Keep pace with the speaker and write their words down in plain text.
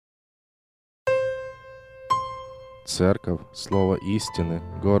Церковь Слово истины,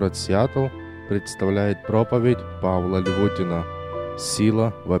 город Сиэтл, представляет проповедь Павла Левутина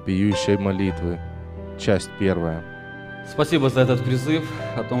 «Сила, вопиющей молитвы», часть 1. Спасибо за этот призыв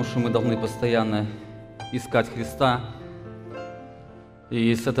о том, что мы должны постоянно искать Христа.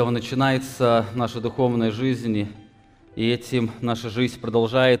 И с этого начинается наша духовная жизнь, и этим наша жизнь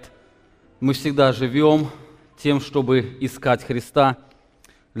продолжает. Мы всегда живем тем, чтобы искать Христа,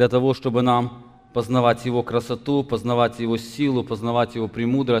 для того, чтобы нам познавать Его красоту, познавать Его силу, познавать Его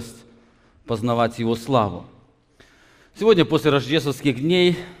премудрость, познавать Его славу. Сегодня, после рождественских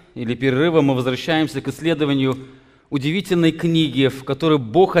дней или перерыва, мы возвращаемся к исследованию удивительной книги, в которой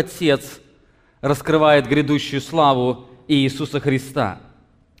Бог Отец раскрывает грядущую славу Иисуса Христа.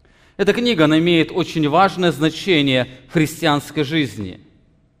 Эта книга, она имеет очень важное значение в христианской жизни.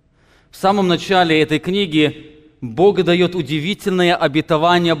 В самом начале этой книги Бог дает удивительное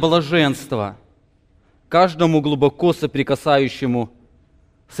обетование блаженства каждому глубоко соприкасающему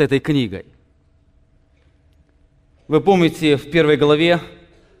с этой книгой. Вы помните, в 1 главе,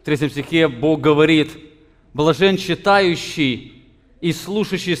 в 3 стихе, Бог говорит: «Блажен читающий и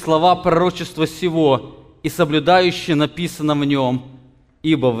слушающий слова пророчества сего и соблюдающий написано в нем,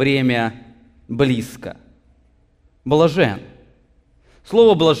 ибо время близко». Блажен.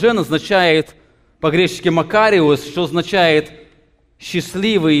 Слово «блажен» означает по-гречески «макариос», что означает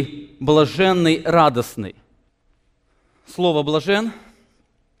 «счастливый, блаженный, радостный». Слово «блажен»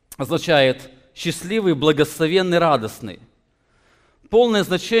 означает «счастливый, благословенный, радостный». Полное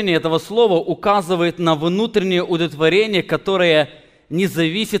значение этого слова указывает на внутреннее удовлетворение, которое не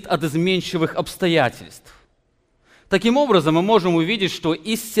зависит от изменчивых обстоятельств. Таким образом, мы можем увидеть, что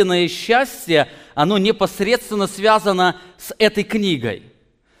истинное счастье, оно непосредственно связано с этой книгой.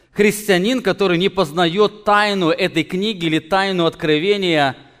 Христианин, который не познает тайну этой книги или тайну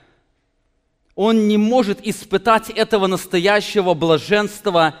откровения, он не может испытать этого настоящего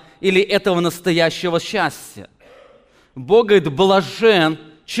блаженства или этого настоящего счастья. Бог говорит: блажен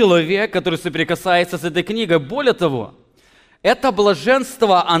человек, который соприкасается с этой книгой. Более того, это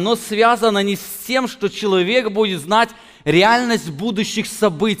блаженство, оно связано не с тем, что человек будет знать реальность будущих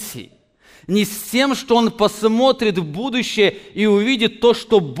событий, не с тем, что он посмотрит в будущее и увидит то,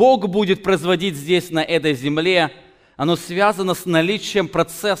 что Бог будет производить здесь, на этой земле. Оно связано с наличием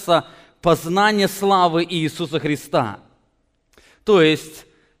процесса познания славы Иисуса Христа. То есть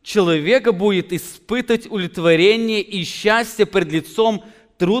человек будет испытывать удовлетворение и счастье пред лицом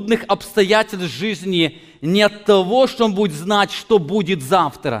трудных обстоятельств жизни не от того, что он будет знать, что будет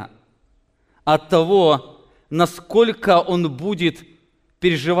завтра, а от того, насколько он будет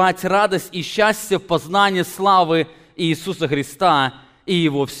переживать радость и счастье в познании славы Иисуса Христа и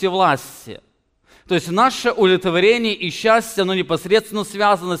Его всевластия. То есть наше удовлетворение и счастье, оно непосредственно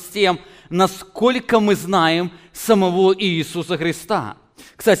связано с тем, насколько мы знаем самого Иисуса Христа.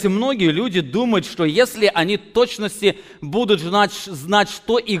 Кстати, многие люди думают, что если они в точности будут знать,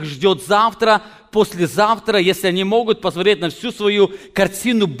 что их ждет завтра, послезавтра, если они могут посмотреть на всю свою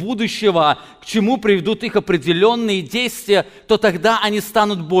картину будущего, к чему приведут их определенные действия, то тогда они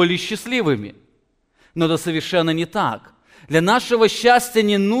станут более счастливыми. Но это совершенно не так. Для нашего счастья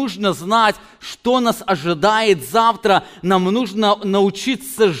не нужно знать, что нас ожидает завтра. Нам нужно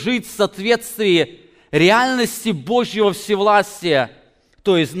научиться жить в соответствии реальности Божьего всевластия,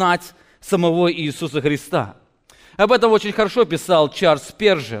 то есть знать самого Иисуса Христа. Об этом очень хорошо писал Чарльз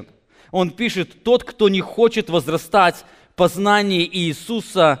Спержен. Он пишет: «Тот, кто не хочет возрастать в познании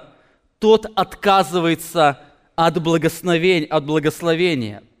Иисуса, тот отказывается от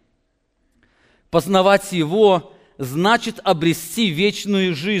благословения. Познавать Его значит обрести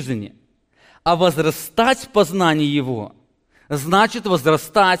вечную жизнь, а возрастать в познании Его значит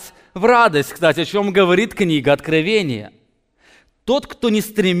возрастать в радость». Кстати, о чем говорит книга Откровения. Тот, кто не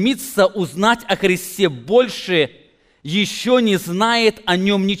стремится узнать о Христе больше, еще не знает о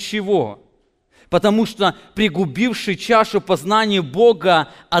Нем ничего, потому что пригубивший чашу познания Бога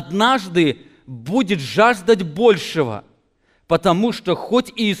однажды будет жаждать большего, потому что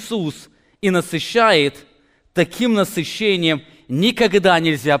хоть Иисус и насыщает, таким насыщением никогда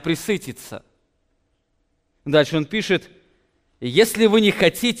нельзя пресытиться. Дальше он пишет: «Если вы не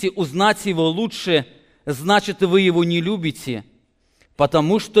хотите узнать Его лучше, значит, вы Его не любите,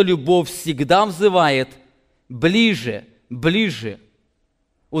 потому что любовь всегда взывает ближе, ближе».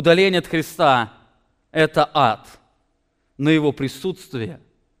 Удаление от Христа – это ад, но Его присутствие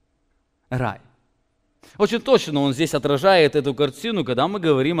 – рай. Очень точно он здесь отражает эту картину, когда мы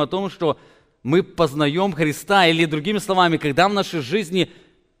говорим о том, что мы познаем Христа, или другими словами, когда в нашей жизни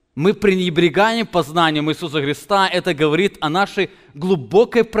мы пренебрегаем познанием Иисуса Христа, это говорит о нашей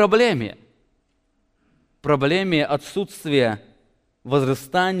глубокой проблеме. проблеме отсутствия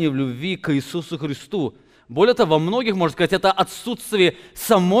возрастания в любви к Иисусу Христу. Более того, во многих, можно сказать, это отсутствие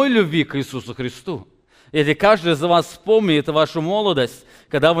самой любви к Иисусу Христу. Если каждый из вас вспомнит вашу молодость,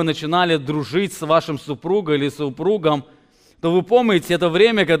 когда вы начинали дружить с вашим супругом или супругом, то вы помните это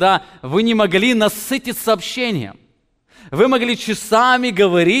время, когда вы не могли насытиться общением. Вы могли часами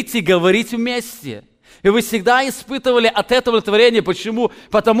говорить и говорить вместе. И вы всегда испытывали от этого удовлетворение. Почему?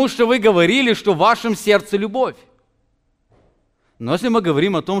 Потому что вы говорили, что в вашем сердце любовь. Но если мы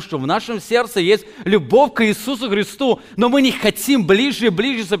говорим о том, что в нашем сердце есть любовь к Иисусу Христу, но мы не хотим ближе и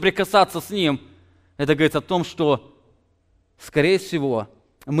ближе соприкасаться с Ним, это говорит о том, что, скорее всего,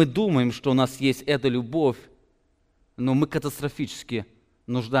 мы думаем, что у нас есть эта любовь, но мы катастрофически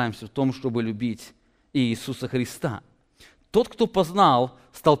нуждаемся в том, чтобы любить Иисуса Христа. Тот, кто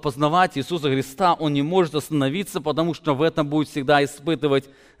стал познавать Иисуса Христа, он не может остановиться, потому что в этом будет всегда испытывать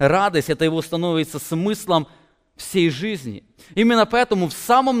радость. Это его становится смыслом всей жизни. Именно поэтому в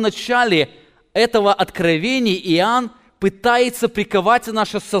самом начале этого откровения Иоанн пытается приковать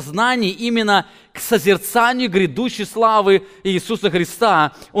наше сознание именно к созерцанию грядущей славы Иисуса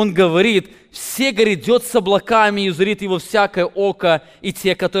Христа. Он говорит: «Все грядет с облаками, и узрит его всякое око, и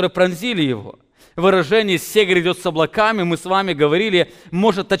те, которые пронзили его». Выражение «все грядет с облаками» мы с вами говорили,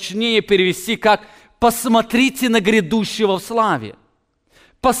 может точнее перевести как «посмотрите на грядущего в славе».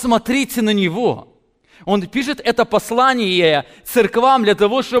 Посмотрите на Него. Он пишет это послание церквам для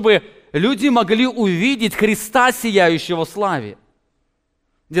того, чтобы люди могли увидеть Христа, сияющего в славе.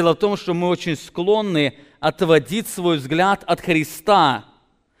 Дело в том, что мы очень склонны отводить свой взгляд от Христа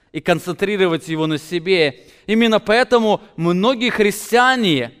и концентрировать его на себе. Именно поэтому многие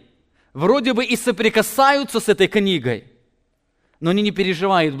христиане вроде бы и соприкасаются с этой книгой, но они не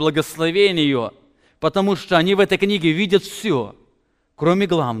переживают благословения ее, потому что они в этой книге видят все, кроме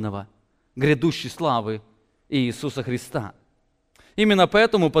главного – грядущей славы Иисуса Христа. Именно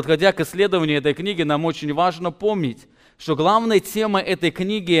поэтому, подходя к исследованию этой книги, нам очень важно помнить, что главная тема этой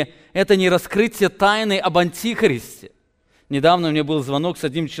книги – это не раскрытие тайны об Антихристе. Недавно у меня был звонок с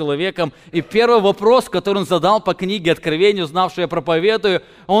одним человеком, и первый вопрос, который он задал по книге Откровения, узнав, что я проповедую,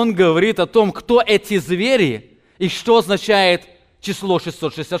 он говорит о том, кто эти звери и что означает число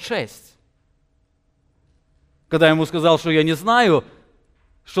 666. Когда я ему сказал, что я не знаю,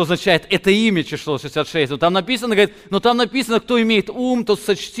 что означает это имя число 66, там написано, кто имеет ум, то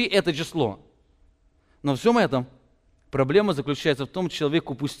сочти это число. Но во всем этом проблема заключается в том, что человек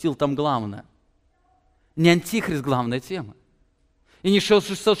упустил там главное. Не Антихрист главная тема. И не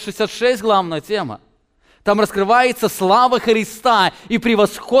 666 главная тема. Там раскрывается слава Христа и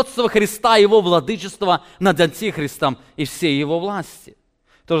превосходство Христа, Его владычества над Антихристом и всей Его власти.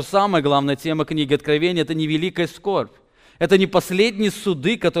 То же самое главная тема книги Откровения – это не великая скорбь. Это не последние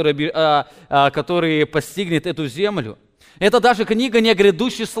суды, которые постигнет эту землю. Это даже книга не о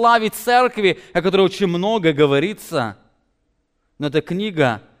грядущей славе церкви, о которой очень много говорится. Но эта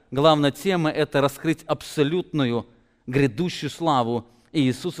книга, главная тема – это раскрыть абсолютную грядущую славу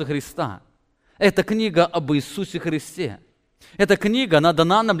Иисуса Христа. Это книга об Иисусе Христе. Эта книга, она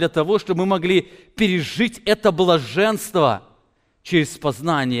дана нам для того, чтобы мы могли пережить это блаженство через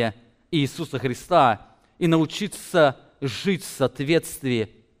познание Иисуса Христа и научиться жить в соответствии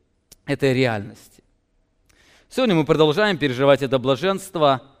этой реальности. Сегодня мы продолжаем переживать это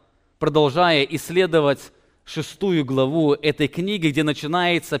блаженство, продолжая исследовать 6 главу этой книги, где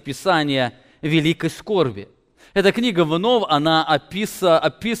начинается описание великой скорби. Эта книга вновь, она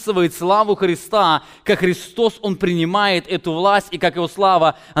описывает славу Христа, как Христос, Он принимает эту власть, и как Его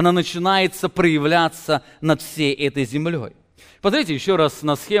слава, она начинается проявляться над всей этой землей. Посмотрите еще раз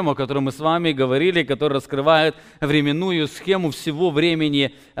на схему, о которой мы с вами говорили, которая раскрывает временную схему всего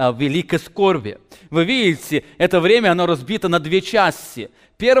времени великой скорби. Вы видите, это время, оно разбито на две части.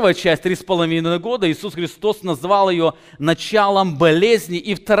 Первая часть, 3,5 года, Иисус Христос назвал ее началом болезни,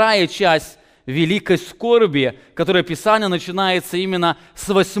 и вторая часть великой скорби, которое Писание начинается именно с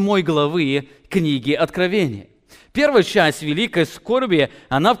 8 главы книги Откровения. Первая часть великой скорби,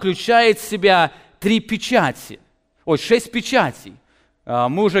 она включает в себя 6 печатей.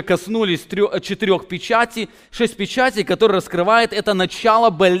 Мы уже коснулись 4 печатей, 6 печатей, которые раскрывают это начало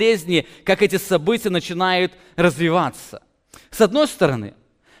болезни, как эти события начинают развиваться. С одной стороны,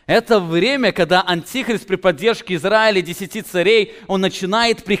 это время, когда Антихрист при поддержке Израиля 10 царей, он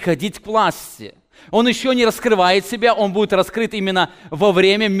начинает приходить к власти. Он еще не раскрывает себя, он будет раскрыт именно во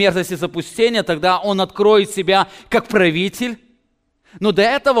время мерзости запустения, тогда он откроет себя как правитель. Но до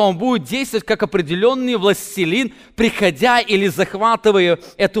этого он будет действовать как определенный властелин, приходя или захватывая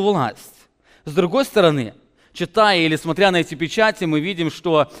эту власть. С другой стороны, читая или смотря на эти печати, мы видим,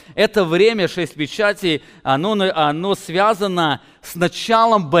 что это время, 6 печатей, оно связано с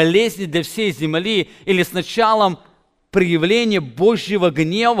началом болезни для всей земли или с началом проявления Божьего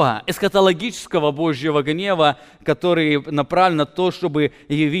гнева, эсхатологического Божьего гнева, который направлен на то, чтобы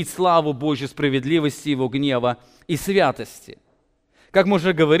явить славу Божьей справедливости, Его гнева и святости. Как мы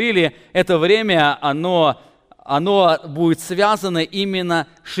уже говорили, это время, оно будет связано именно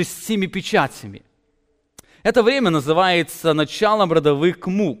с 6 печатями. Это время называется началом родовых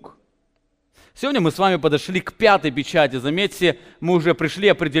мук. Сегодня мы с вами подошли к 5 печати. Заметьте, мы уже пришли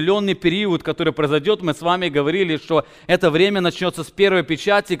определенный период, который произойдет. Мы с вами говорили, что это время начнется с 1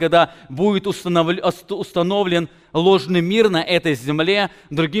 печати, когда будет установлен ложный мир на этой земле.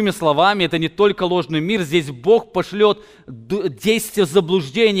 Другими словами, это не только ложный мир, здесь Бог пошлет действие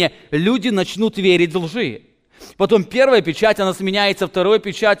заблуждения. Люди начнут верить в лжи. Потом 1 печать, она сменяется 2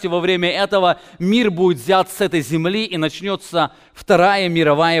 печатью. Во время этого мир будет взят с этой земли и начнется Вторая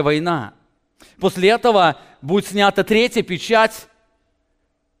мировая война. После этого будет снята 3 печать,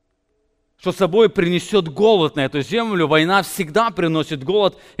 что с собой принесет голод на эту землю. Война всегда приносит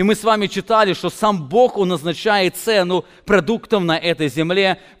голод. И мы с вами читали, что сам Бог, Он назначает цену продуктов на этой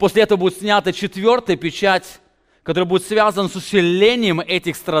земле. После этого будет снята 4 печать, которая будет связана с усилением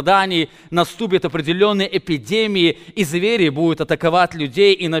этих страданий. Наступят определенные эпидемии, и звери будут атаковать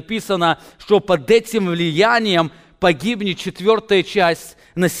людей. И написано, что под этим влиянием погибнет 4 часть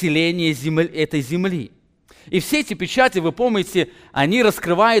населения этой земли. И все эти печати, вы помните, они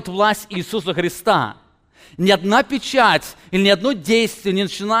раскрывают власть Иисуса Христа. Ни одна печать или ни одно действие не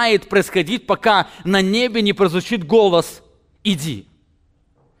начинает происходить, пока на небе не прозвучит голос «Иди».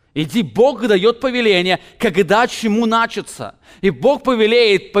 Иди, Бог дает повеление, когда чему начаться. И Бог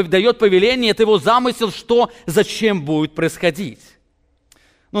дает повеление, это Его замысел, что, зачем будет происходить.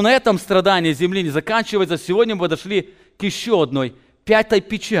 Но на этом страдание земли не заканчивается. Сегодня мы подошли к еще одной, 5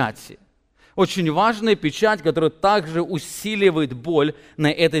 печати. Очень важная печать, которая также усиливает боль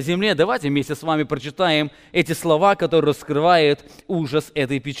на этой земле. Давайте вместе с вами прочитаем эти слова, которые раскрывают ужас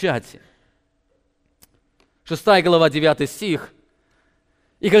этой печати. 6 глава, 9 стих.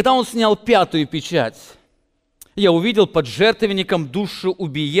 «И когда он снял 5 печать, я увидел под жертвенником души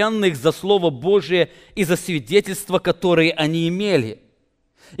убиенных за Слово Божие и за свидетельства, которые они имели.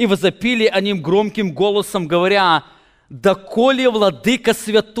 И возопили они громким голосом, говоря: доколе, владыка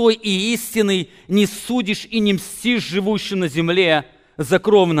святой и истинный, не судишь и не мстишь живущим на земле за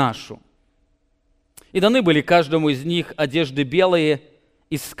кровь нашу. И даны были каждому из них одежды белые,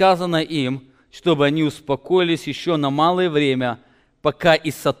 и сказано им, чтобы они успокоились еще на малое время, пока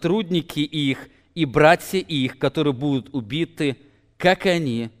и сотрудники их, и братья их, которые будут убиты, как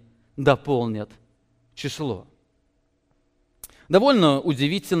они, дополнят число». Довольно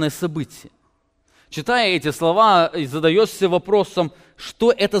удивительное событие. Читая эти слова, задаешься вопросом,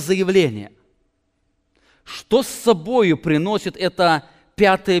 что это за явление? Что с собой приносит эта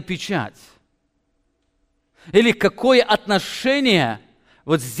 5 печать? Или какое отношение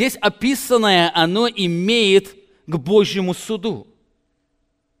вот здесь описанное оно имеет к Божьему суду?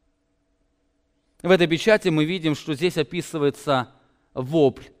 В этой печати мы видим, что здесь описывается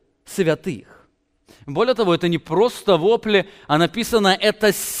вопль святых. Более того, это не просто вопли, а написано,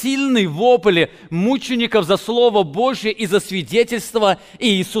 это сильный вопль мучеников за Слово Божье и за свидетельство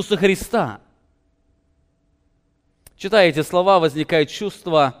Иисуса Христа. Читая эти слова, возникает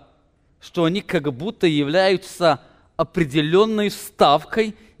чувство, что они как будто являются определенной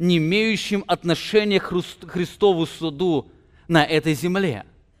вставкой, не имеющим отношения к Христову суду на этой земле.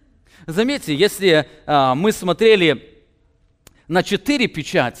 Заметьте, если мы смотрели на 4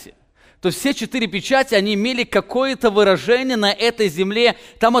 печати, то все 4 печати, они имели какое-то выражение на этой земле.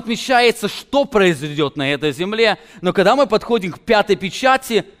 Там отмечается, что произойдет на этой земле. Но когда мы подходим к 5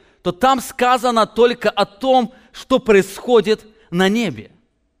 печати, то там сказано только о том, что происходит на небе.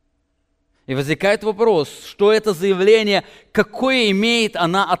 И возникает вопрос, что это за явление, какое имеет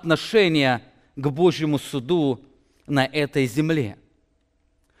она отношение к Божьему суду на этой земле.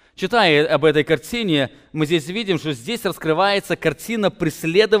 Читая об этой картине, мы здесь видим, что здесь раскрывается картина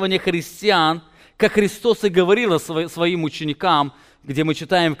преследования христиан, как Христос и говорил своим ученикам, где мы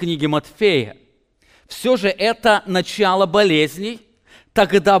читаем в книге Матфея. Все же это начало болезней,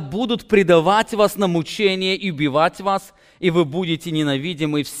 тогда будут предавать вас на мучение и убивать вас, и вы будете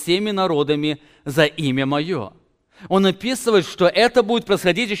ненавидимы всеми народами за имя Мое. Он описывает, что это будет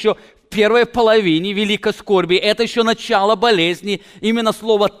происходить еще в первой половине великой скорби. Это еще начало болезни. Именно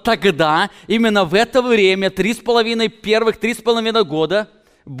слово «тогда», именно в это время, первых 3,5 года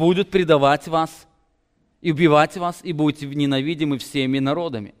будут предавать вас и убивать вас, и будете ненавидимы всеми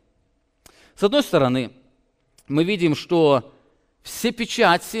народами. С одной стороны, мы видим, что все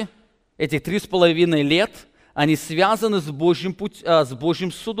печати этих 3,5 лет, они связаны с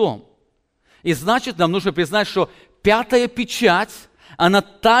Божьим судом. И значит, нам нужно признать, что 5-я печать, она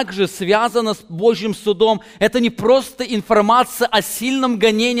также связана с Божьим судом. Это не просто информация о сильном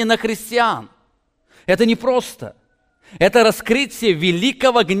гонении на христиан. Это не просто. Это раскрытие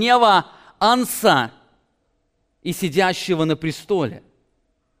великого гнева Анса и сидящего на престоле.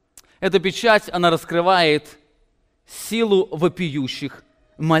 Эта печать, она раскрывает силу вопиющих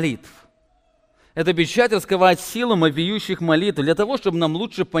молитв. Эта печать раскрывает силу вопиющих молитв. Для того, чтобы нам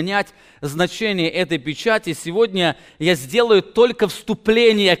лучше понять значение этой печати, сегодня я сделаю только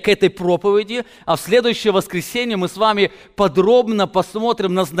вступление к этой проповеди, а в следующее воскресенье мы с вами подробно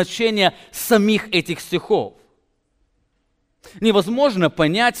посмотрим на значение самих этих стихов. Невозможно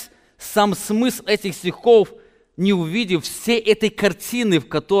понять сам смысл этих стихов, не увидев всей этой картины, в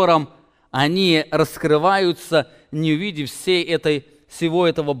котором они раскрываются, не увидев всего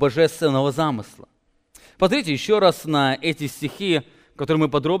этого божественного замысла. Посмотрите еще раз на эти стихи, которые мы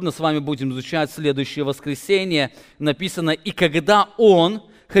подробно с вами будем изучать в следующее воскресенье. Написано: «И когда Он,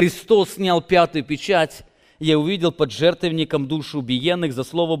 Христос, снял 5-ю печать, я увидел под жертвенником души убиенных за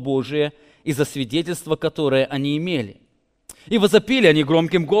Слово Божие и за свидетельство, которое они имели. И возопили они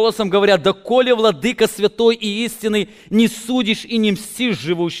громким голосом, говоря: доколе, Владыка святой и истинный, не судишь и не мстишь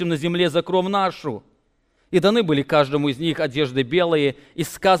живущим на земле за кровь нашу? И даны были каждому из них одежды белые, и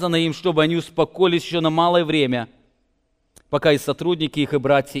сказано им, чтобы они успокоились еще на малое время, пока и сотрудники их, и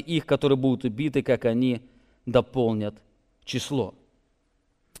братья их, которые будут убиты, как они, дополнят число».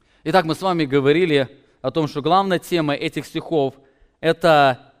 Итак, мы с вами говорили о том, что главная тема этих стихов –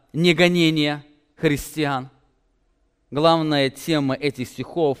 это не гонение христиан. Главная тема этих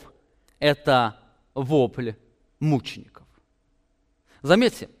стихов – это вопль мучеников.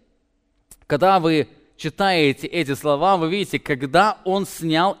 Заметьте, когда вы читаете эти слова, вы видите, когда он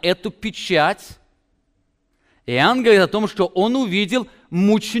снял эту печать, Иоанн говорит о том, что он увидел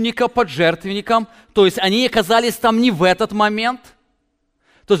мученика под жертвенником, то есть они оказались там не в этот момент,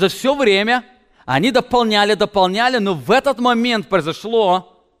 то за все время они дополняли, но в этот момент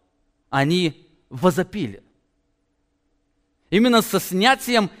произошло, они возопили. Именно со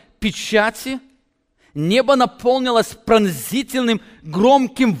снятием печати небо наполнилось пронзительным,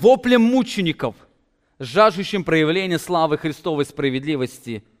 громким воплем мучеников, жаждущим проявления славы Христовой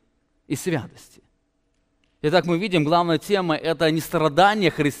справедливости и святости. Итак, мы видим, главная тема – это не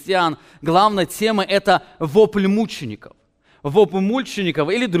страдание христиан, главная тема – это вопль мучеников. Вопль мучеников,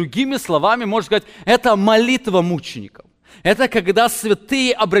 или другими словами, можно сказать, это молитва мучеников. Это когда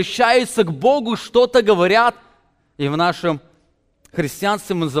святые обращаются к Богу, что-то говорят, и в нашем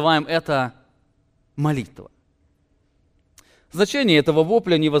христианстве мы называем это молитва. Значение этого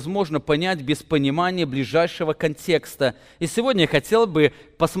вопля невозможно понять без понимания ближайшего контекста. И сегодня я хотел бы,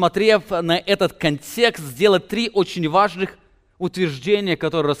 посмотрев на этот контекст, сделать 3 очень важных утверждения,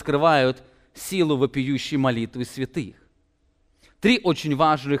 которые раскрывают силу вопиющей молитвы святых. 3 очень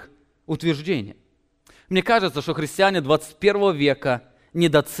важных утверждения. Мне кажется, что христиане 21 века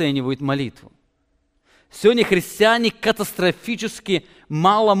недооценивают молитву. Сегодня христиане катастрофически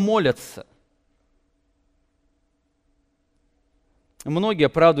мало молятся. Многие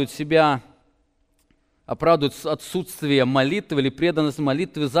оправдывают себя, оправдывают отсутствие молитвы или преданность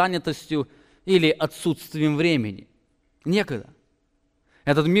молитве занятостью или отсутствием времени. Некогда.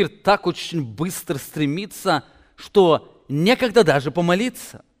 Этот мир так очень быстро стремится, что некогда даже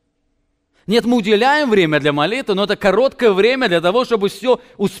помолиться. Нет, мы уделяем время для молитвы, но это короткое время для того, чтобы все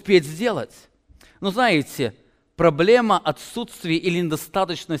успеть сделать. Но знаете, проблема отсутствия или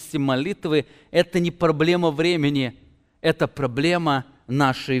недостаточности молитвы – это не проблема времени, это проблема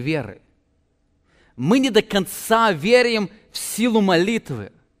нашей веры. Мы не до конца верим в силу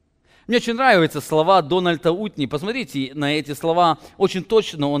молитвы. Мне очень нравятся слова Дональда Утни. Посмотрите на эти слова, очень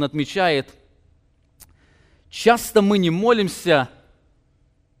точно он отмечает. Часто мы не молимся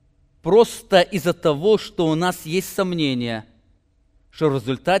просто из-за того, что у нас есть сомнения, что в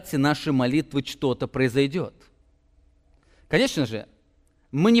результате нашей молитвы что-то произойдет. Конечно же,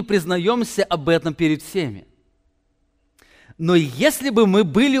 мы не признаемся об этом перед всеми. Но если бы мы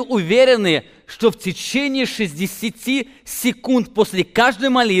были уверены, что в течение 60 секунд после каждой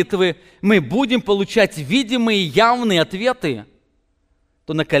молитвы мы будем получать видимые явные ответы,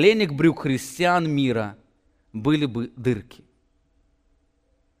 то на коленях брюк христиан мира были бы дырки.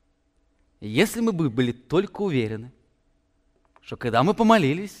 Если мы бы были только уверены, что когда мы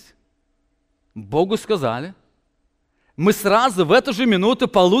помолились, Богу сказали, мы сразу в эту же минуту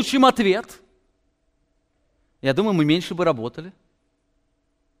получим ответ, я думаю, мы меньше бы работали.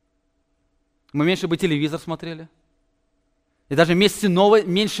 Мы меньше бы телевизор смотрели. И даже меньше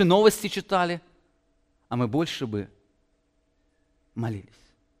новости читали. А мы больше бы молились.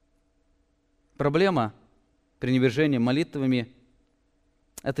 Проблема пренебрежения молитвами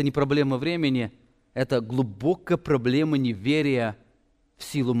 – это не проблема времени, это глубокая проблема неверия в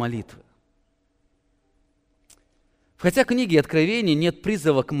силу молитвы. Хотя в книге Откровения нет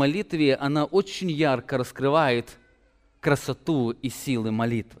призыва к молитве, она очень ярко раскрывает красоту и силы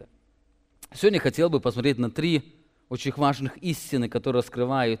молитвы. Сегодня я хотел бы посмотреть на 3 очень важных истины, которые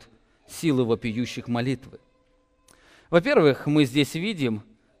раскрывают силу вопиющих молитвы. Во-первых, мы здесь видим,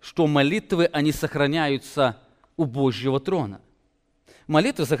 что молитвы, они сохраняются у Божьего трона.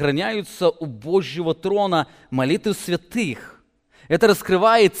 Молитвы сохраняются у Божьего трона, молитвы святых. Это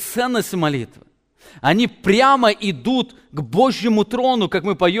раскрывает ценность молитвы. Они прямо идут к Божьему трону, как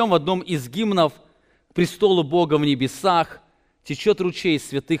мы поем в одном из гимнов: «К престолу Бога в небесах течет ручей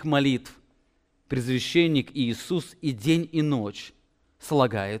святых молитв. Предсвященник Иисус и день и ночь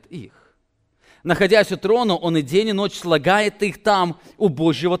слагает их». Находясь у трона, Он и день и ночь слагает их там, у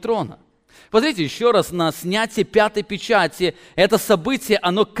Божьего трона. Посмотрите еще раз на снятие 5-й печати. Это событие,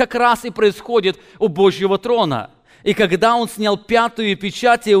 оно как раз и происходит у Божьего трона. И когда Он снял 5-ю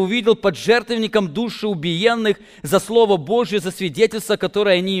печать, и увидел под жертвенником души убиенных за Слово Божие, за свидетельство,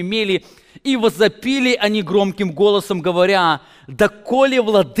 которое они имели, и возопили они громким голосом, говоря: «Доколе,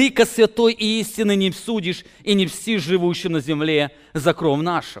 Владыка святой и истинный, не судишь и не мстишь живущим на земле за кровь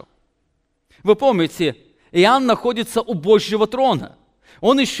нашу». Вы помните, Иоанн находится у Божьего трона.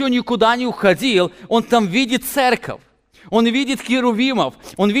 Он еще никуда не уходил, он там видит церковь, он видит херувимов,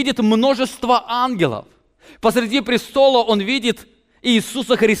 он видит множество ангелов. Посреди престола он видит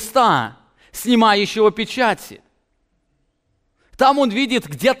Иисуса Христа, снимающего печати. Там он видит,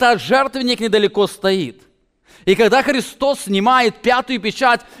 где-то жертвенник недалеко стоит. И когда Христос снимает 5-ю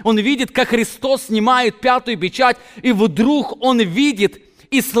печать, он видит, как Христос снимает 5-ю печать, и вдруг он видит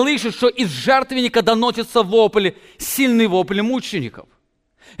и слышит, что из жертвенника доносится вопль, сильный вопль мучеников.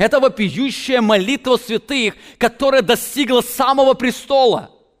 Это вопиющая молитва святых, которая достигла самого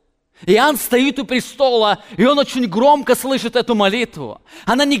престола. Иоанн стоит у престола, и он очень громко слышит эту молитву.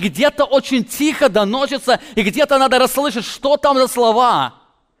 Она не где-то очень тихо доносится, и где-то надо расслышать, что там за слова.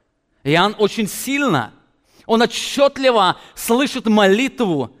 Иоанн очень сильно, он отчетливо слышит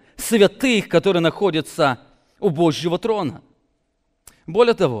молитву святых, которые находятся у Божьего трона.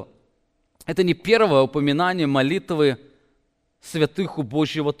 Более того, это не первое упоминание молитвы святых у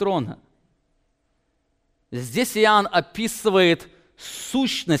Божьего трона. Здесь Иоанн описывает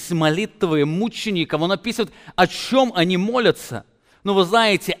сущность молитвы мучеников. Он описывает, о чем они молятся. Но вы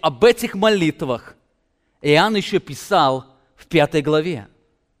знаете, об этих молитвах Иоанн еще писал в 5 главе.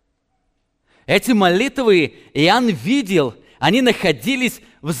 Эти молитвы Иоанн видел, они находились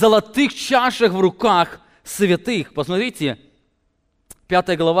в золотых чашах в руках святых. Посмотрите,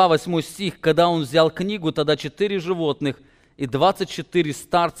 5 глава, 8 стих. «Когда он взял книгу, тогда 4 животных и 24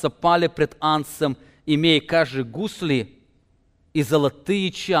 старца пали пред анцем, имея каждый гусли и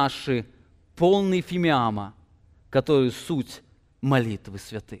золотые чаши, полные фимиама, которые суть молитвы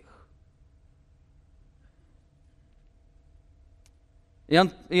святых».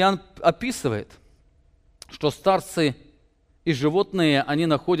 Иоанн описывает, что старцы и животные, они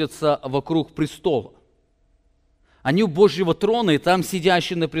находятся вокруг престола. Они у Божьего трона, и там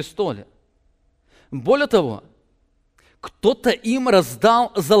сидящие на престоле. Более того, кто-то им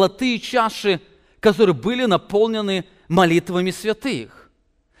раздал золотые чаши, которые были наполнены молитвами святых.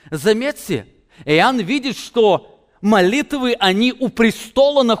 Заметьте, Иоанн видит, что молитвы, они у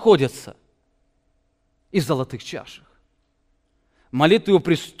престола находятся и в золотых чашах. Молитвы у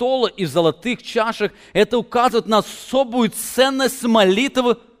престола и в золотых чашах – это указывает на особую ценность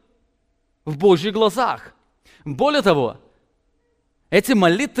молитвы в Божьих глазах. Более того, эти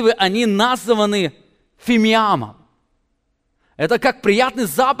молитвы, они названы фимиамом. Это как приятный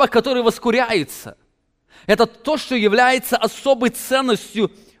запах, который воскуряется. Это то, что является особой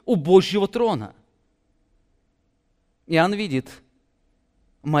ценностью у Божьего трона. Иоанн видит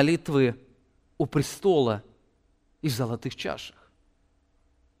молитвы у престола и в золотых чашах.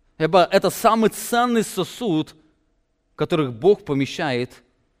 Ибо это самый ценный сосуд, в которых Бог помещает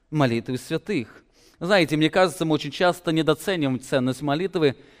молитвы святых. Знаете, мне кажется, мы очень часто недооцениваем ценность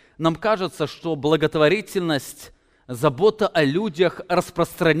молитвы. Нам кажется, что благотворительность, забота о людях,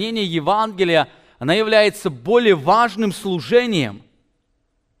 распространение Евангелия, она является более важным служением,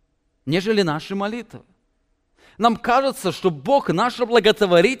 нежели наши молитвы. Нам кажется, что Бог нашу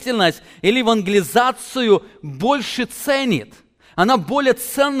благотворительность или евангелизацию больше ценит. Она более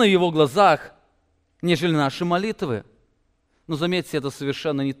ценна в Его глазах, нежели наши молитвы. Но заметьте, это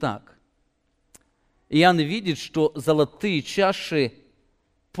совершенно не так. Иоанн видит, что золотые чаши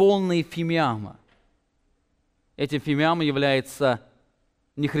полные фимиама. Этим фимиамом является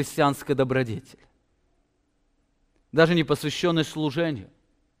нехристианская добродетель. Даже не посвященность служению.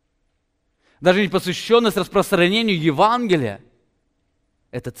 Даже не посвященность распространению Евангелия.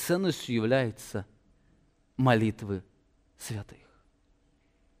 Этой ценностью является молитвы святых.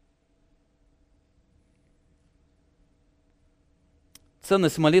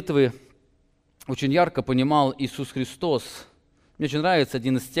 Ценность молитвы очень ярко понимал Иисус Христос. Мне очень нравится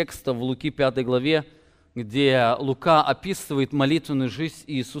один из текстов в Луки 5 главе, где Лука описывает молитвенную жизнь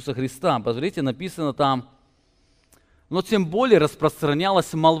Иисуса Христа. Посмотрите, написано там: «Но тем более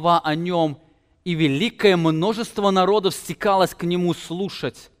распространялась молва о Нем, и великое множество народов стекалось к Нему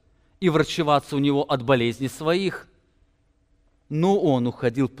слушать и врачеваться у Него от болезней своих. Но Он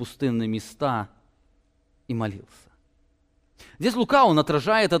уходил в пустынные места и молился». Здесь Лука, он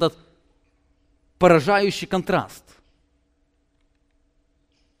отражает этот поражающий контраст.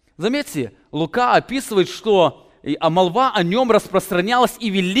 Заметьте, Лука описывает, что молва о Нем распространялась, и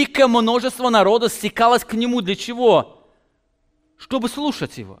великое множество народа стекалось к Нему. Для чего? Чтобы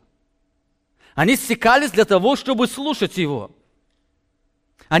слушать Его. Они стекались для того, чтобы слушать Его.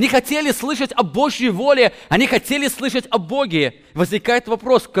 Они хотели слышать о Божьей воле, они хотели слышать о Боге. Возникает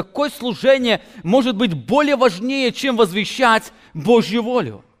вопрос, какое служение может быть более важнее, чем возвещать Божью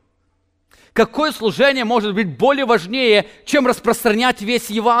волю? Какое служение может быть более важнее, чем распространять весь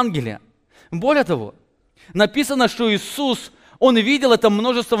Евангелие? Более того, написано, что Иисус, Он видел это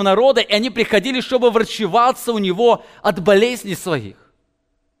множество народа, и они приходили, чтобы врачеваться у Него от болезней своих.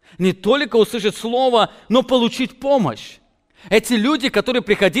 Не только услышать Слово, но получить помощь. Эти люди, которые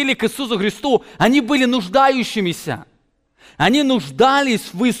приходили к Иисусу Христу, они были нуждающимися. Они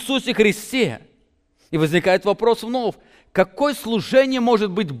нуждались в Иисусе Христе. И возникает вопрос вновь, какое служение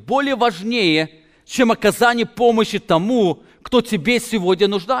может быть более важнее, чем оказание помощи тому, кто тебе сегодня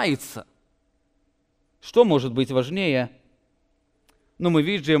нуждается? Что может быть важнее? Мы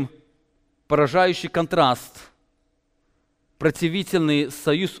видим поражающий контраст. Противительный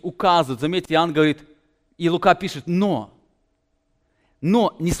союз указывает. Заметьте, Иоанн говорит, и Лука пишет, но,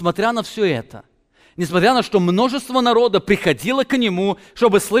 несмотря на все это, несмотря на что множество народа приходило к Нему,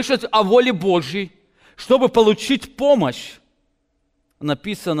 чтобы слышать о воле Божьей, чтобы получить помощь,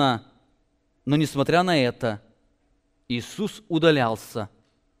 написано, но несмотря на это, Иисус удалялся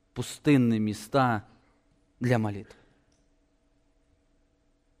в пустынные места для молитвы.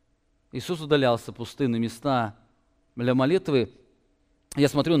 Иисус удалялся в пустынные места для молитвы. Я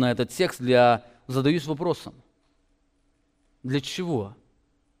смотрю на этот текст, задаюсь вопросом, для чего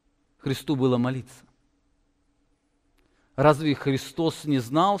Христу было молиться? Разве Христос не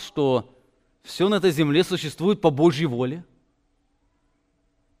знал, что все на этой земле существует по Божьей воле?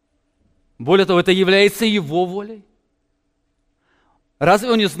 Более того, это является Его волей. Разве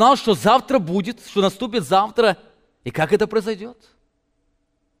Он не знал, что завтра будет, что наступит завтра, и как это произойдет?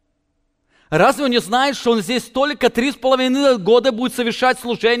 Разве Он не знает, что Он здесь только 3,5 года будет совершать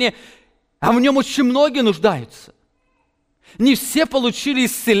служение, а в Нем очень многие нуждаются? Не все получили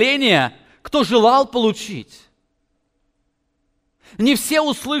исцеление, кто желал получить. Не все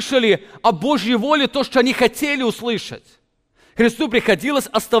услышали о Божьей воле то, что они хотели услышать. Христу приходилось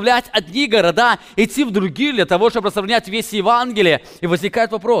оставлять одни города, идти в другие для того, чтобы распространять весь Евангелие. И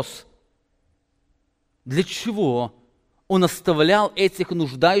возникает вопрос, для чего Он оставлял этих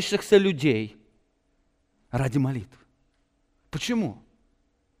нуждающихся людей ради молитв? Почему?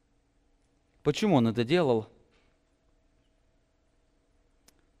 Почему Он это делал?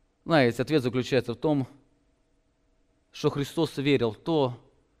 Знаете, ответ заключается в том, что Христос верил в то,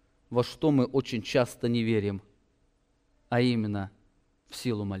 во что мы очень часто не верим, а именно в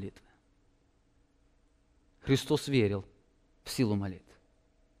силу молитвы. Христос верил в силу молитвы.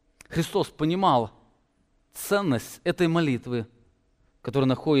 Христос понимал ценность этой молитвы, которая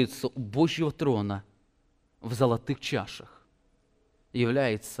находится у Божьего трона в золотых чашах,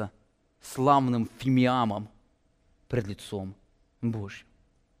 является славным фимиамом пред лицом Божьим.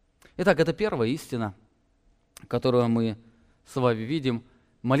 Итак, это первая истина, которую мы с вами видим.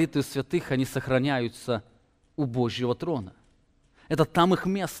 Молитвы святых, они сохраняются у Божьего трона. Это там их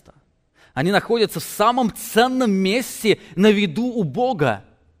место. Они находятся в самом ценном месте на виду у Бога,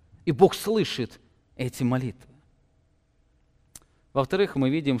 и Бог слышит эти молитвы. Во-вторых, мы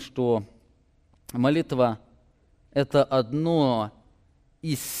видим, что молитва – это одно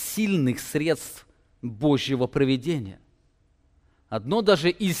из сильных средств Божьего провидения. Одно даже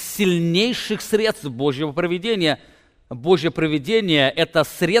из сильнейших средств Божьего провидения. Божье провидение – это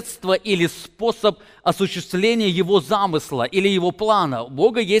средство или способ осуществления Его замысла или Его плана. У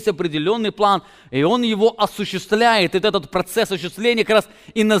Бога есть определенный план, и Он его осуществляет. И этот процесс осуществления как раз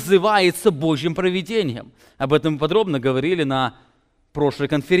и называется Божьим провидением. Об этом мы подробно говорили на прошлой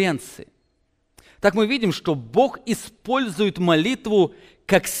конференции. Так мы видим, что Бог использует молитву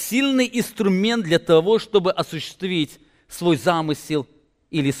как сильный инструмент для того, чтобы осуществить свой замысел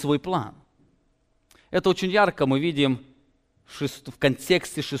или свой план. Это очень ярко мы видим в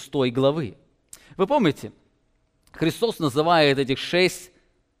контексте 6 главы. Вы помните, Христос называет этих 6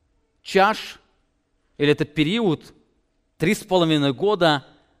 чаш, или этот период, 3,5 года,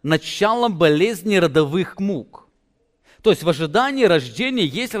 началом болезни родовых мук. То есть в ожидании рождения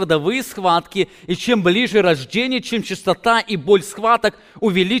есть родовые схватки, и чем ближе рождение, чем частота и боль схваток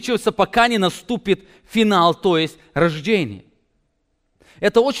увеличивается, пока не наступит финал, то есть рождение.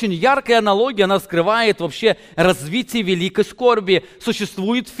 Это очень яркая аналогия, она раскрывает вообще развитие великой скорби.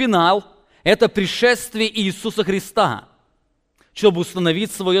 Существует финал, это пришествие Иисуса Христа, чтобы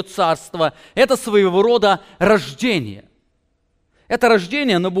установить свое царство. Это своего рода рождение. Это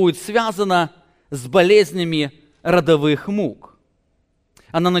рождение, оно будет связано с болезнями родовых мук.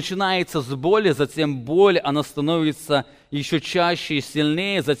 Она начинается с боли, затем боль, она становится еще чаще и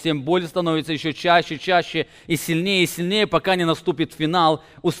сильнее, затем боль становится еще чаще и сильнее, пока не наступит финал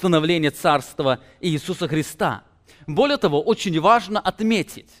установления Царства Иисуса Христа. Более того, очень важно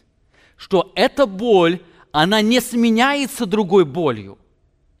отметить, что эта боль, она не сменяется другой болью,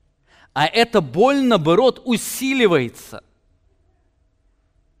 а эта боль, наоборот, усиливается.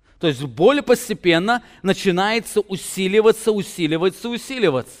 То есть боль постепенно начинается усиливаться.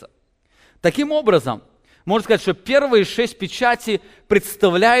 Таким образом, можно сказать, что первые 6 печатей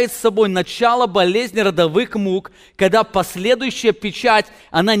представляют собой начало болезни родовых мук, когда последующая печать,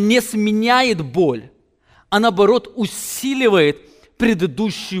 она не сменяет боль, а наоборот усиливает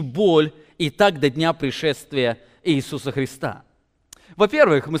предыдущую боль, и так до дня пришествия Иисуса Христа.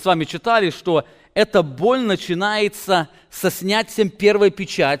 Во-первых, мы с вами читали, что эта боль начинается со снятием первой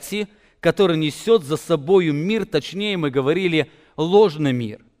печати, которая несет за собою мир, точнее мы говорили, ложный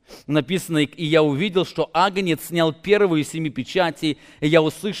мир. Написано, и я увидел, что агнец снял первую из 7 печатей, и я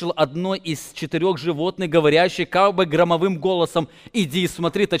услышал одно из 4 животных, говорящих как бы громовым голосом: «Иди и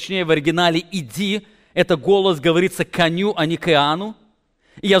смотри», точнее в оригинале «иди». Это голос говорится коню, а не к Иоанну.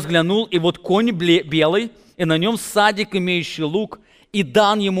 И я взглянул, и вот конь белый, и на нем всадник, имеющий лук, и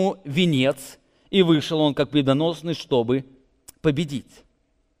дан ему венец, и вышел он как победоносный, чтобы победить.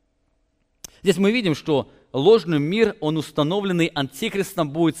 Здесь мы видим, что ложный мир, он установленный антихристом,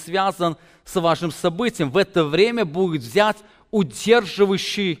 будет связан с важным событием. В это время будет взят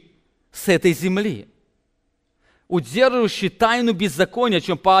удерживающий с этой земли, удерживающий тайну беззакония, о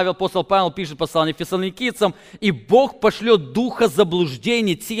чем апостол Павел пишет в послании к Фессалоникийцам, и Бог пошлет духа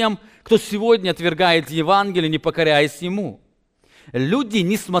заблуждений тем, кто сегодня отвергает Евангелие, не покоряясь Ему. Люди,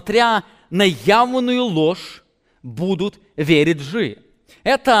 несмотря на явную ложь, будут верить лжи.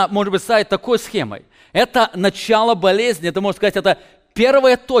 Это, может быть, стать такой схемой. Это начало болезни, это, можно сказать, это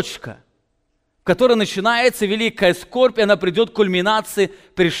первая точка, в которой начинается великая скорбь, и она придет к кульминации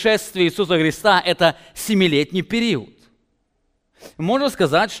пришествия Иисуса Христа. Это 7-летний период. Можно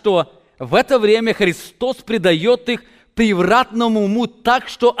сказать, что в это время Христос предает их превратному уму так,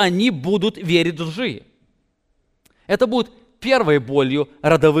 что они будут верить лжи. Это будет первой болью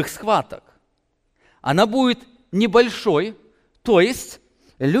родовых схваток. Она будет небольшой, то есть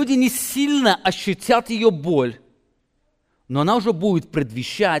люди не сильно ощутят ее боль, но она уже будет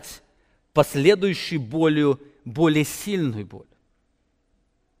предвещать последующей болью более сильную боль.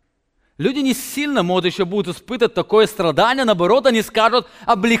 Люди не сильно, может, еще будут испытывать такое страдание, наоборот, они скажут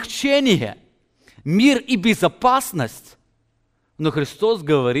облегчение, мир и безопасность. Но Христос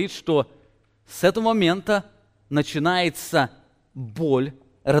говорит, что с этого момента начинается боль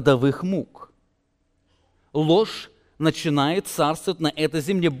родовых мук. Ложь начинает царствовать на этой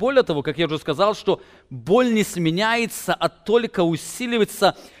земле. Более того, как я уже сказал, что боль не сменяется, а только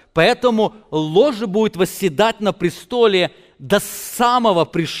усиливается, поэтому ложь будет восседать на престоле до самого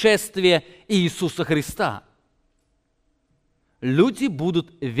пришествия Иисуса Христа. Люди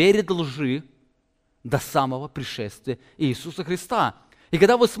будут верить лжи до самого пришествия Иисуса Христа. И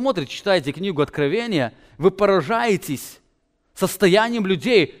когда вы смотрите, читаете книгу Откровения, вы поражаетесь состоянием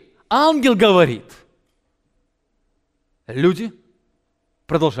людей. Ангел говорит. Люди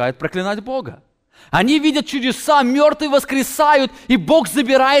продолжают проклинать Бога. Они видят чудеса, мертвые воскресают, и Бог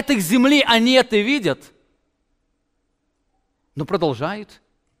забирает их с земли. Они это видят, но продолжают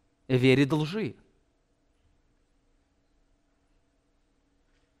верить лжи.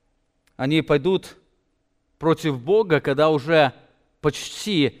 Они пойдут против Бога, когда уже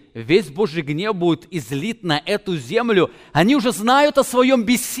почти весь Божий гнев будет излит на эту землю, они уже знают о своем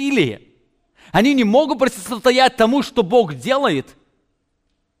бессилии. Они не могут противостоять тому, что Бог делает,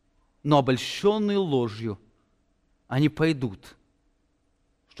 но обольщенные ложью они пойдут,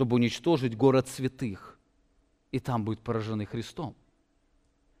 чтобы уничтожить город святых, и там будут поражены Христом.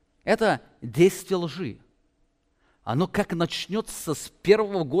 Это действие лжи. Оно как начнется с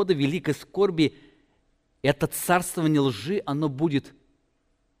первого года великой скорби, это царствование лжи, оно будет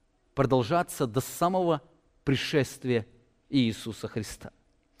продолжаться до самого пришествия Иисуса Христа.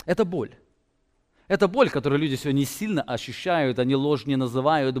 Это боль. Это боль, которую люди сегодня не сильно ощущают, они ложь не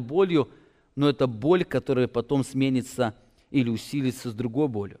называют болью, но это боль, которая потом сменится или усилится с другой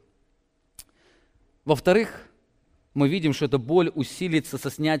болью. Во-вторых, мы видим, что эта боль усилится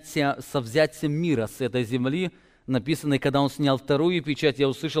со взятием мира с этой земли. Написано, и когда он снял вторую печать, я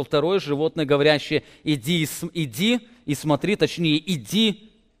услышал второе животное, говорящее: иди и смотри, точнее,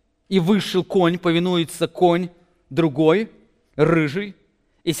 иди, и вышел конь, повинуется конь другой, рыжий,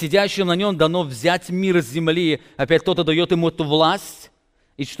 и сидящим на нем дано взять мир с земли. Опять кто-то дает ему эту власть,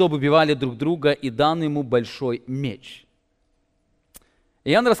 и чтобы убивали друг друга, и дан ему большой меч.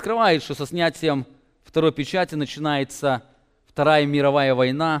 Иоанн раскрывает, что со снятием второй печати начинается Вторая мировая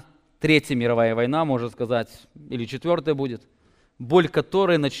война, Третья мировая война, можно сказать, или четвертая будет, боль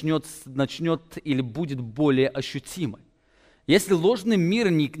которой начнет или будет более ощутимой. Если ложный мир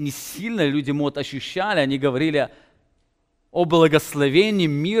не сильно люди ощущали, они говорили о благословении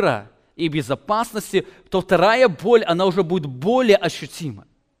мира и безопасности, то вторая боль, она уже будет более ощутима.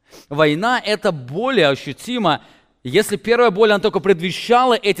 Война – это более ощутимо. Если первая боль, она только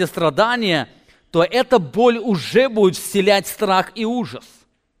предвещала эти страдания, то эта боль уже будет вселять страх и ужас.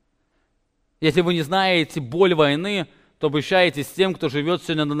 Если вы не знаете боль войны, то обращайтесь с тем, кто живет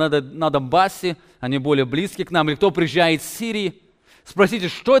сегодня на Донбассе, они более близки к нам, или кто приезжает с Сирии. Спросите,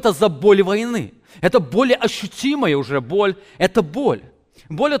 что это за боль войны? Это более ощутимая уже боль, это боль.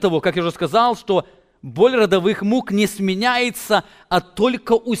 Более того, как я уже сказал, что боль родовых мук не сменяется, а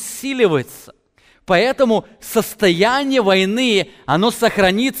только усиливается. Поэтому состояние войны, оно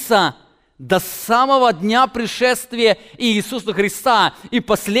сохранится до самого дня пришествия Иисуса Христа. И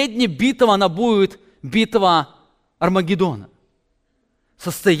последняя битва, она будет битва Армагеддона.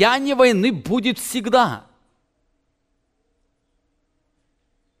 Состояние войны будет всегда.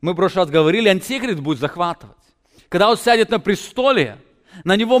 Мы в прошлый раз говорили, Антихрист будет захватывать. Когда он сядет на престоле,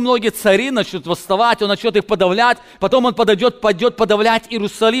 на него многие цари начнут восставать, он начнет их подавлять, потом он пойдет подавлять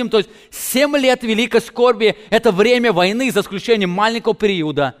Иерусалим. То есть 7 лет великой скорби – это время войны, за исключением маленького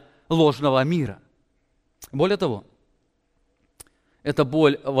периода ложного мира. Более того, эта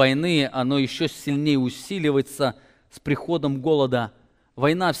боль войны, она еще сильнее усиливается с приходом голода.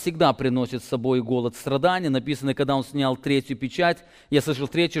 Война всегда приносит с собой голод, страдания. Написано, когда он снял третью печать, я слышал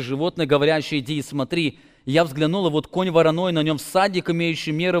третье животное, говорящее: иди и смотри. Я взглянул, и вот конь вороной, на нем всадник,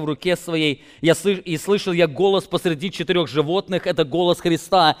 имеющий меры в руке своей. И слышал я голос посреди 4 животных, это голос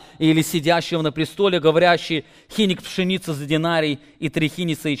Христа, или сидящего на престоле, говорящий: хиник пшеницы за динарий, и 3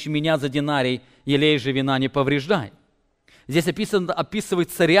 хиница ячменя за динарий, елей же вина не повреждай. Здесь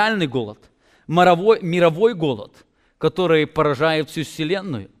описывается реальный голод, мировой голод, который поражает всю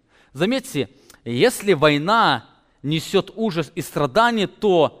вселенную. Заметьте, если война несет ужас и страдания,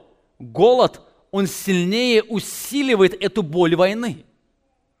 то голод, он сильнее усиливает эту боль войны.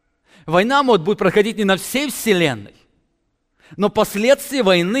 Война, может, будет проходить не на всей вселенной, но последствия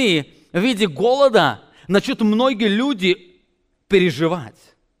войны в виде голода начнут многие люди переживать.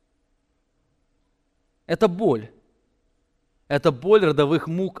 Это боль. Эта боль родовых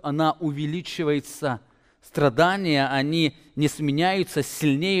мук, она увеличивается. Страдания, они не сменяются,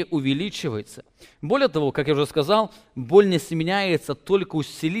 сильнее увеличиваются. Более того, как я уже сказал, боль не сменяется, только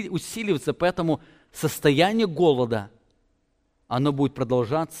усиливается, поэтому состояние голода, оно будет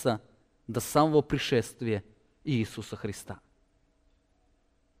продолжаться до самого пришествия Иисуса Христа.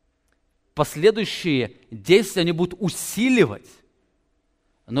 Последующие действия, они будут усиливать,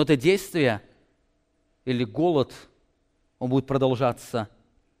 но это действие или голод, он будет продолжаться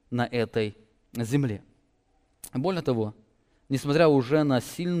на этой земле. Более того, несмотря уже на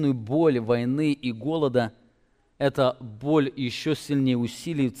сильную боль войны и голода, эта боль еще сильнее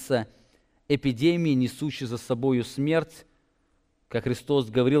усиливается эпидемией, несущей за собою смерть. Как Христос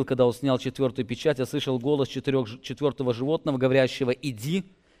говорил, когда Он снял 4-ю печать, я слышал голос 4-го животного, говорящего: «Иди».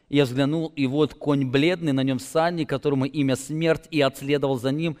 И я взглянул, и вот конь бледный, на нем всадник, которому имя смерть, и отследовал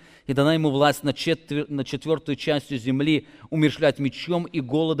за ним, и дана ему власть над 4-ю частью земли умерщвлять мечом и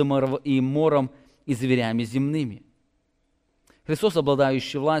голодом, и мором, и зверями земными. Христос,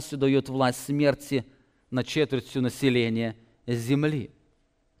 обладающий властью, дает власть смерти над четвертью населения земли.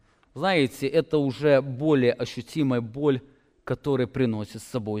 Знаете, это уже более ощутимая боль, которая приносит с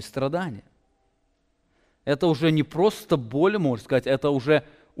собой страдания. Это уже не просто боль, можно сказать, это уже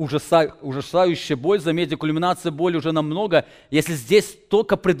ужасающая боль. Заметьте, кульминация боли уже намного. Если здесь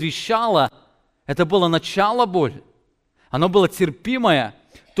только предвещало, это было начало боли, оно было терпимое,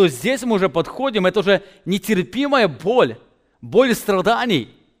 то здесь мы уже подходим, это уже нетерпимая боль, боль страданий,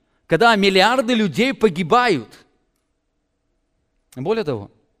 когда миллиарды людей погибают. Более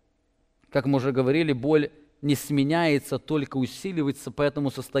того, как мы уже говорили, боль не сменяется, только усиливается,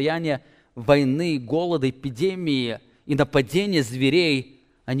 поэтому состояние войны, голода, эпидемии и нападения зверей,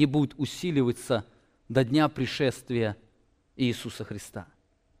 они будут усиливаться до дня пришествия Иисуса Христа.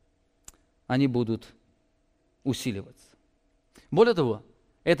 Они будут усиливаться. Более того,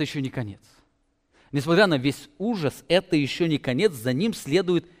 это еще не конец. Несмотря на весь ужас, это еще не конец, за ним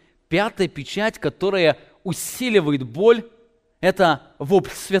следует пятая печать, которая усиливает боль, это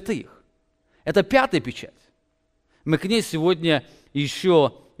вопль святых. Это пятая печать. Мы к ней сегодня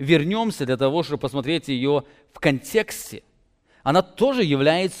еще вернемся для того, чтобы посмотреть ее в контексте. Она тоже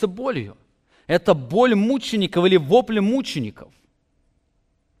является болью. Это боль мучеников или вопль мучеников.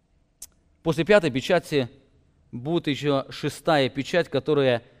 После пятой печати будет еще шестая печать,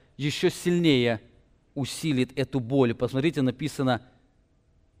 которая еще сильнее усилит эту боль. Посмотрите, написано: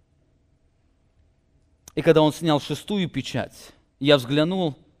 «И когда он снял шестую печать, я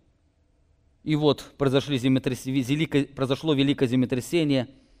взглянул, и вот произошло великое землетрясение,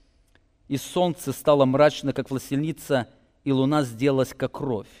 и солнце стало мрачно, как власеница, и луна сделалась, как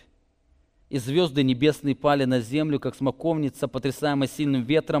кровь. И звезды небесные пали на землю, как смоковница, потрясаемая сильным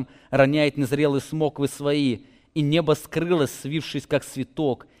ветром, роняет незрелые смоквы свои, и небо скрылось, свившись, как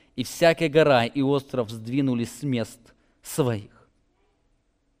цветок, и всякая гора и остров сдвинулись с мест своих».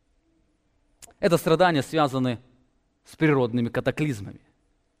 Это страдания связаны с природными катаклизмами.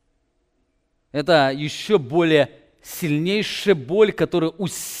 Это еще более сильнейшая боль, которая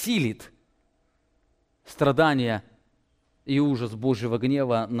усилит страдания и ужас Божьего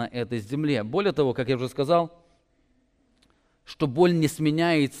гнева на этой земле. Более того, как я уже сказал, что боль не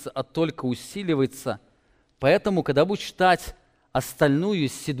сменяется, а только усиливается. Поэтому, когда будешь читать остальную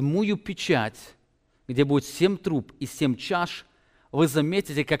седьмую печать, где будет 7 труб и 7 чаш, вы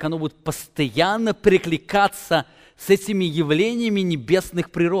заметите, как оно будет постоянно перекликаться с этими явлениями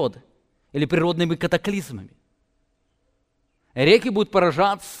небесных природ или природными катаклизмами. Реки будут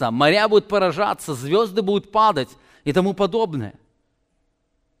поражаться, моря будут поражаться, звезды будут падать и тому подобное.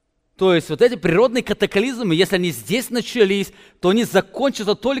 То есть вот эти природные катаклизмы, если они здесь начались, то они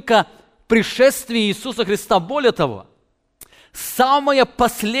закончатся только пришествием Иисуса Христа. Более того, самое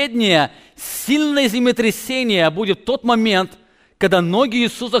последнее сильное землетрясение будет в тот момент, когда ноги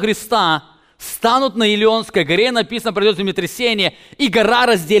Иисуса Христа станут на Илионской горе, написано, придет землетрясение, и гора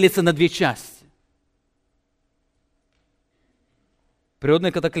разделится на 2 части.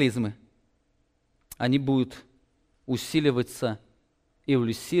 Природные катаклизмы, они будут усиливаться и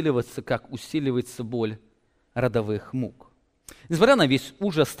усиливаться, как усиливается боль родовых мук. Несмотря на весь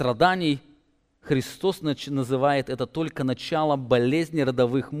ужас страданий, Христос называет это только началом болезни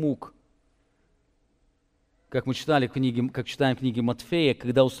родовых мук. Как мы читали читаем в книге Матфея,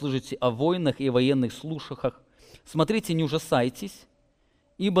 когда услышите о войнах и военных слухах, смотрите, не ужасайтесь,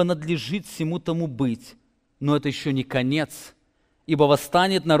 ибо надлежит всему тому быть, но это еще не конец. Ибо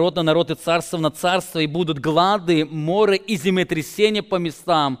восстанет народ на народ и царство на царство, и будут глады, моры и землетрясения по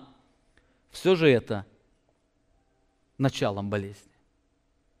местам. Все же это началом болезни.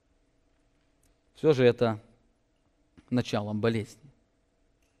 Все же это началом болезни.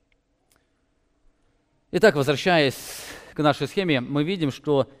 Итак, возвращаясь к нашей схеме, мы видим,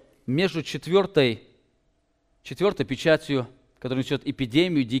 что между четвертой печатью, которая несет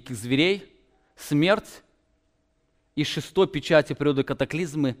эпидемию диких зверей, смерть, и шестой печати природы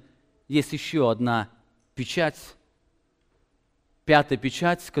катаклизмы, есть еще одна печать, пятая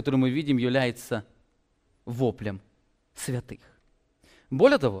печать, которую мы видим, является воплем святых.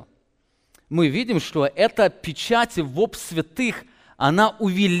 Более того, мы видим, что эта печать, вопль святых, она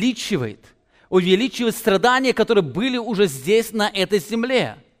увеличивает страдания, которые были уже здесь, на этой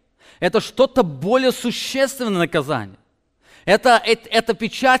земле. Это что-то более существенное наказание. Эта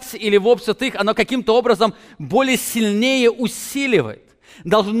печать или вопль святых, она каким-то образом более сильнее усиливает.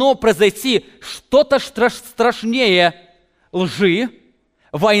 Должно произойти что-то страшнее лжи,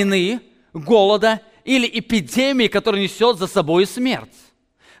 войны, голода или эпидемии, которая несет за собой смерть.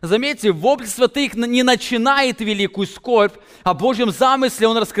 Заметьте, вопль святых не начинает великую скорбь, а в Божьем замысле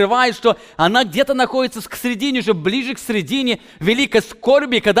он раскрывает, что она где-то находится к середине, уже ближе к середине великой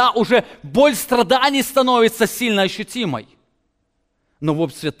скорби, когда уже боль страданий становится сильно ощутимой. Но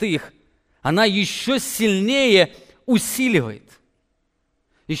вопль святых, она еще сильнее усиливает.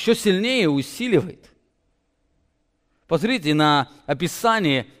 Еще сильнее усиливает. Посмотрите на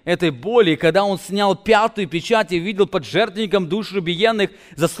описание этой боли, когда он снял пятую печать и видел под жертвенником душ убиенных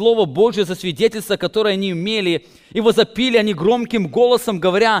за Слово Божие, за свидетельство, которое они имели. И возопили они громким голосом,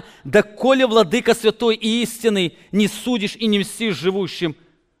 говоря: «Доколе, Владыка святой и истинный, не судишь и не мстишь живущим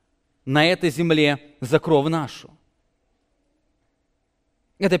на этой земле за кровь нашу».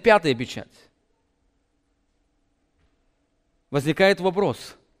 Это пятая печать. Возникает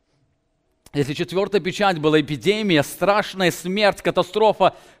вопрос. Если четвертая печать была эпидемия, страшная смерть,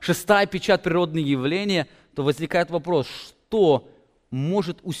 катастрофа, шестая печать – природные явления, то возникает вопрос, что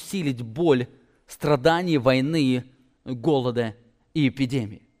может усилить боль, страдания, войны, голода и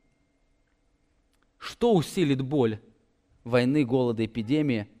эпидемии? Что усилит боль войны, голода,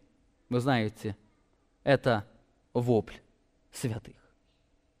 эпидемии? Вы знаете, это вопль святых.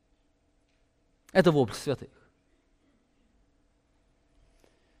 Это вопль святых.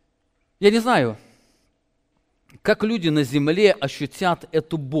 Я не знаю, как люди на земле ощутят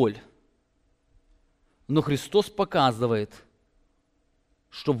эту боль, но Христос показывает,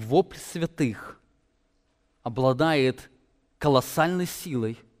 что вопль святых обладает колоссальной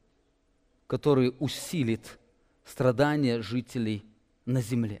силой, которая усилит страдания жителей на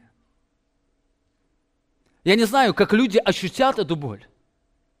земле. Я не знаю, как люди ощутят эту боль,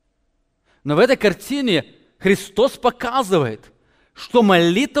 но в этой картине Христос показывает, что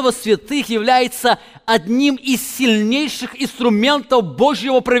молитва святых является одним из сильнейших инструментов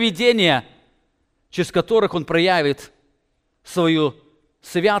Божьего провидения, через которых Он проявит свою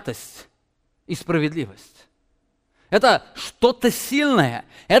святость и справедливость. Это что-то сильное,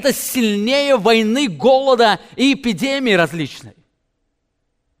 это сильнее войны, голода и эпидемии различной.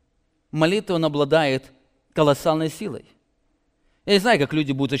 Молитва, она обладает колоссальной силой. Я не знаю, как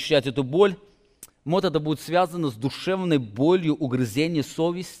люди будут ощущать эту боль. Может, это будет связано с душевной болью, угрызением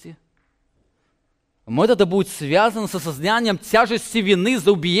совести. Может, это будет связано с осознанием тяжести вины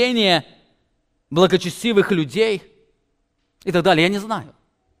за убиение благочестивых людей и так далее. Я не знаю.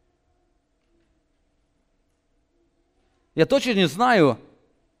 Я точно не знаю,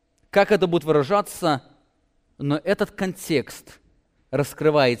 как это будет выражаться, но этот контекст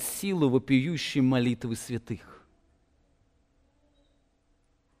раскрывает силу вопиющей молитвы святых.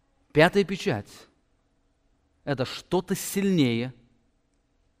 Пятая печать – это что-то сильнее,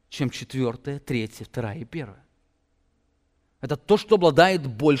 чем четвертая, третья, вторая и первая. Это то, что обладает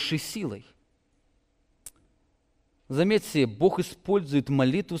большей силой. Заметьте, Бог использует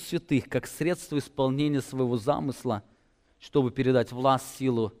молитву святых как средство исполнения своего замысла, чтобы передать власть,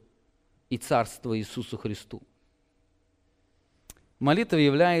 силу и царство Иисусу Христу. Молитва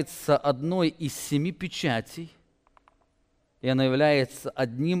является одной из 7 печатей, и она является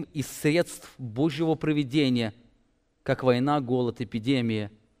одним из средств Божьего провидения, как война, голод,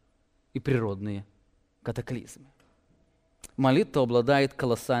 эпидемия и природные катаклизмы. Молитва обладает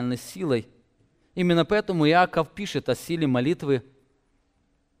колоссальной силой. Именно поэтому Иаков пишет о силе молитвы.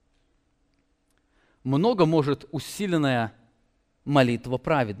 Много может усиленная молитва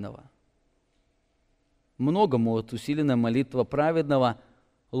праведного. Много может усиленная молитва праведного.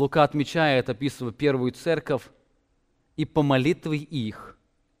 Лука отмечает, описывая первую церковь, и по молитве их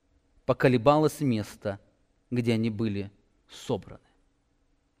поколебалось место, где они были собраны.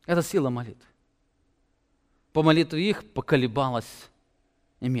 Это сила молитвы. По молитве их поколебалось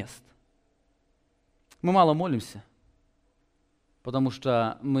место. Мы мало молимся, потому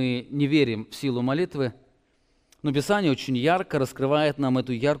что мы не верим в силу молитвы, но Писание очень ярко раскрывает нам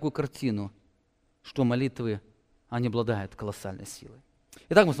эту яркую картину, что молитвы, они обладают колоссальной силой.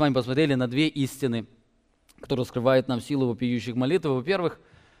 Итак, мы с вами посмотрели на 2 истины, которые раскрывают нам силу вопиющих молитв. Во-первых,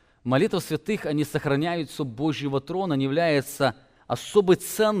 молитвы святых, они сохраняются Божьего трона, они являются особой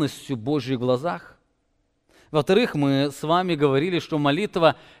ценностью в Божьих глазах. Во-вторых, мы с вами говорили, что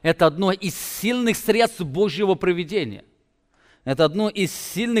молитва – это одно из сильных средств Божьего провидения. Это одно из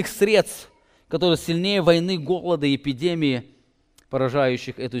сильных средств, которое сильнее войны, голода и эпидемии,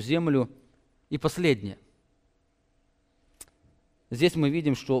 поражающих эту землю. И последнее. Здесь мы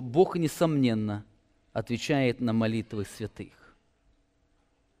видим, что Бог, несомненно, отвечает на молитвы святых.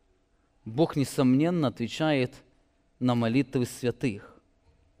 Бог, несомненно, отвечает на молитвы святых.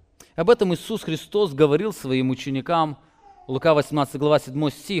 Об этом Иисус Христос говорил своим ученикам, Лука 18 глава 7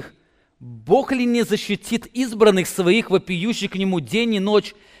 стих. «Бог ли не защитит избранных своих, вопиющих к Нему день и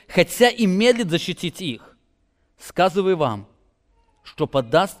ночь, хотя и медлит защитить их, сказываю вам, что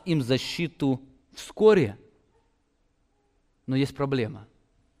подаст им защиту вскоре. Но есть проблема.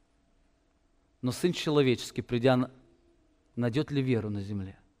 Но Сын Человеческий, придя, найдет ли веру на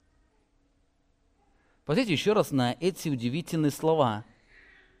земле? Посмотрите еще раз на эти удивительные слова.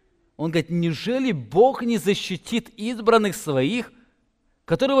 Он говорит, неужели Бог не защитит избранных своих,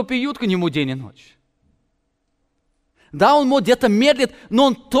 которые вопиют к Нему день и ночь? Да, Он может где-то медлит, но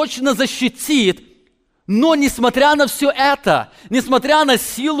Он точно защитит. Но несмотря на все это, несмотря на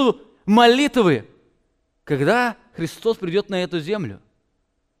силу молитвы, когда Христос придет на эту землю,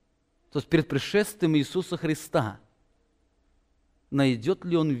 то есть перед пришествием Иисуса Христа, найдет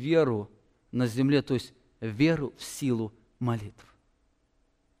ли Он веру на земле, то есть веру в силу молитв?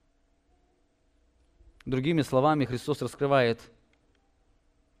 Другими словами, Христос раскрывает,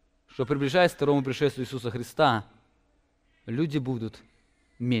 что, приближаясь к второму пришествию Иисуса Христа, люди будут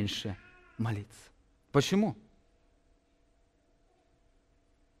меньше молиться. Почему?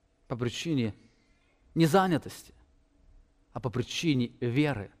 По причине не занятости, а по причине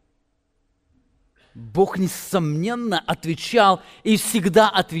веры. Бог, несомненно, отвечал и всегда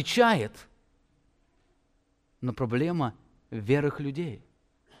отвечает. Но проблема верных людей.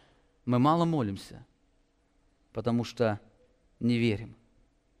 Мы мало молимся, потому что не верим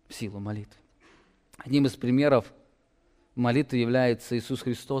в силу молитвы. Одним из примеров молитвы является Иисус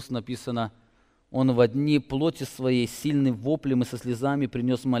Христос. Написано, Он во дни плоти своей сильным воплем и со слезами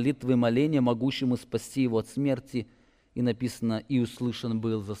принес молитвы и моления, могущему спасти Его от смерти. И написано, и услышан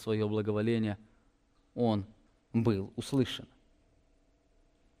был за свое благоволение. Он был услышан.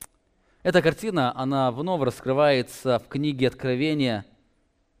 Эта картина, она вновь раскрывается в книге Откровения.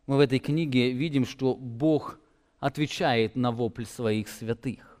 Мы в этой книге видим, что Бог отвечает на вопль своих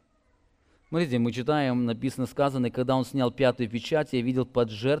святых. Смотрите, мы читаем, написано, сказано, когда Он снял пятую печать, я видел под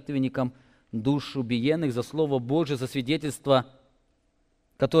жертвенником душ убиенных за Слово Божие, за свидетельство,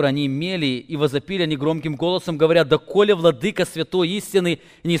 которое они имели, и возопили они громким голосом, говоря, «Доколе, Владыка святой истины,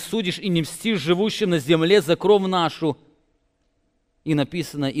 не судишь и не мстишь живущим на земле за кровь нашу». И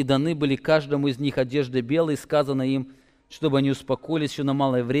написано, и даны были каждому из них одежды белые, сказано им, чтобы они успокоились еще на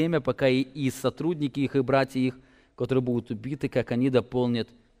малое время, пока и сотрудники их, и братья их, которые будут убиты, как они дополнят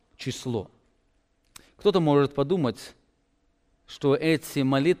число. Кто-то может подумать, что эти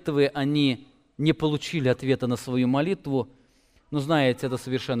молитвы, они не получили ответа на свою молитву, но знаете, это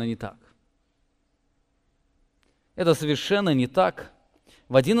совершенно не так. Это совершенно не так.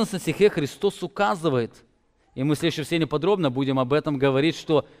 В 11 стихе Христос указывает, и мы в следующей серии подробно будем об этом говорить,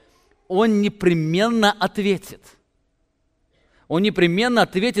 что Он непременно ответит. Он непременно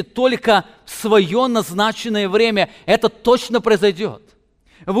ответит только в свое назначенное время. Это точно произойдет.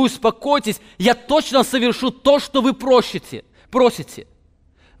 Вы успокойтесь, я точно совершу то, что вы просите.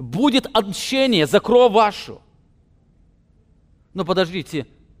 Будет отмщение за кровь вашу. Но подождите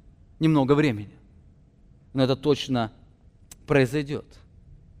немного времени. Но это точно произойдет.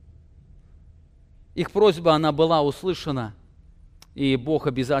 Их просьба, она была услышана, и Бог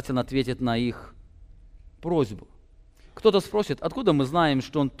обязательно ответит на их просьбу. Кто-то спросит, откуда мы знаем,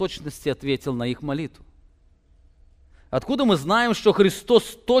 что Он в точности ответил на их молитву? Откуда мы знаем, что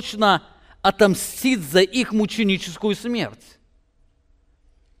Христос точно отомстит за их мученическую смерть?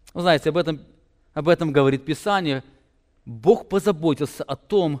 Вы знаете, об этом говорит Писание. Бог позаботился о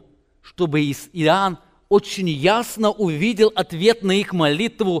том, чтобы Иоанн очень ясно увидел ответ на их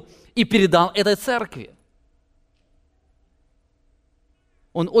молитву и передал этой церкви.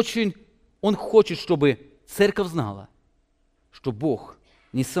 Он хочет, чтобы церковь знала, что Бог,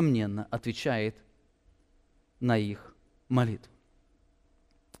 несомненно, отвечает на их молитву.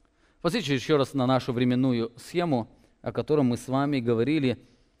 Посмотрите еще раз на нашу временную схему, о которой мы с вами говорили,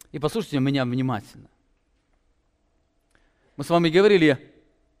 и послушайте меня внимательно. Мы с вами говорили,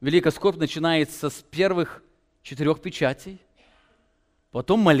 Великая скорбь начинается с первых 4 печатей,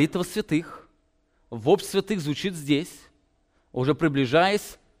 потом молитва святых, вопль святых звучит здесь, уже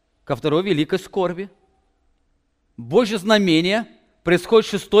приближаясь ко второй Великой скорби. Божье знамение происходит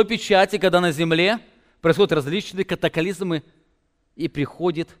в 6 печати, когда на земле происходят различные катаклизмы, и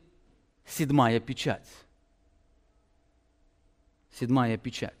приходит 7 печать. 7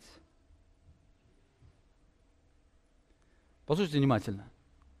 печать. Послушайте внимательно.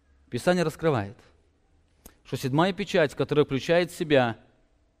 Писание раскрывает, что 7 печать, которая включает в себя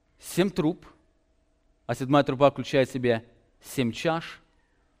 7 труб, а 7 труба включает в себя 7 чаш,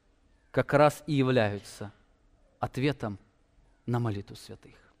 как раз и являются ответом на молитву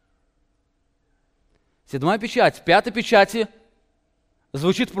святых. 7 печать. В 5 печати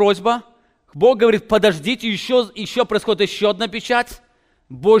звучит просьба. Бог говорит, подождите, еще происходит еще 1 печать.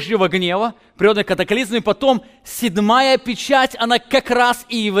 Божьего гнева, природный катаклизм, и потом 7-я печать, она как раз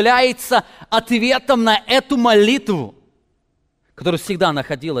и является ответом на эту молитву, которая всегда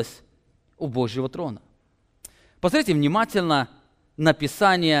находилась у Божьего трона. Посмотрите внимательно на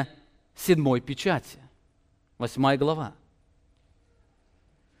Писание 7-й печати, 8 глава.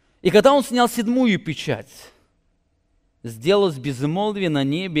 «И когда он снял 7-ю печать, сделалось безмолвие на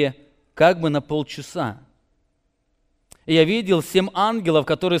небе как бы на полчаса. И я видел 7 ангелов,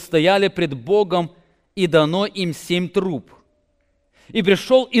 которые стояли пред Богом, и дано им 7 труб. И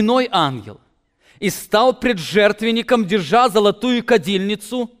пришел иной ангел, и стал пред жертвенником, держа золотую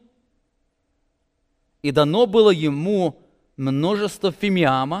кадильницу, и дано было ему множество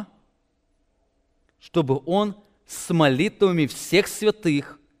фимиама, чтобы он с молитвами всех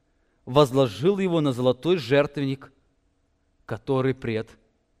святых возложил его на золотой жертвенник, который пред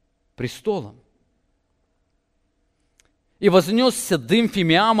престолом. И вознесся дым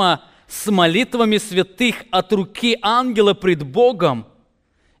фимиама с молитвами святых от руки ангела пред Богом,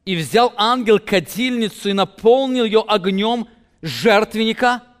 и взял ангел кадильницу и наполнил ее огнем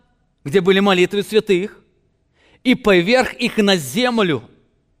жертвенника, где были молитвы святых, и поверх их на землю.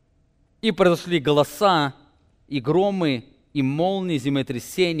 И произошли голоса, и громы, и молнии,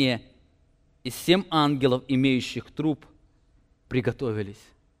 землетрясения, и 7 ангелов, имеющих труб, приготовились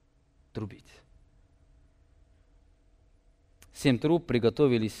трубить. 7 труб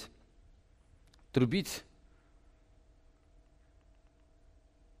приготовились трубить.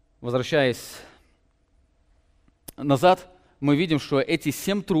 Возвращаясь назад, мы видим, что эти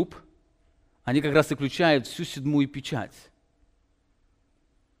 7 труб, они как раз и включают всю 7-ю печать.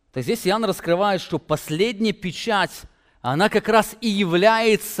 Так здесь Иоанн раскрывает, что последняя печать, она как раз и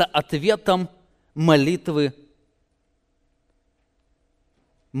является ответом молитвы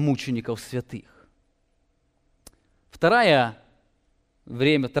мучеников святых. Вторая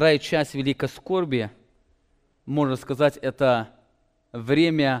часть великой скорби, можно сказать, это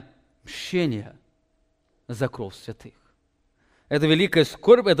время мщения за кровь святых. Это великая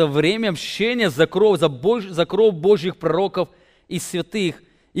скорбь, это время мщения за кровь Божьих пророков и святых.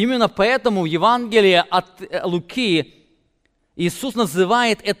 Именно поэтому в Евангелии от Луки Иисус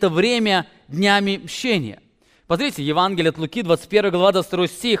называет это время днями мщения. Посмотрите, Евангелие от Луки, 21 глава, 22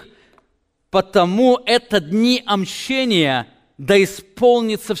 стих. «Потому это дни омщения, да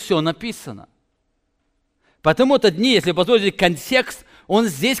исполнится все написано». Потому это дни, если посмотрите контекст, он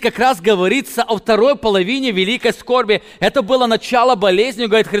здесь как раз говорится о второй половине великой скорби. Это было начало болезни,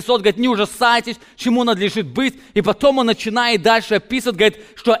 говорит Христос, говорит, не ужасайтесь, чему надлежит быть. И потом он начинает дальше описывать, говорит,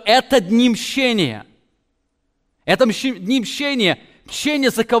 что это дни мщения. Это дни мщения. Мщение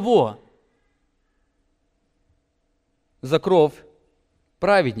за кого? За кровь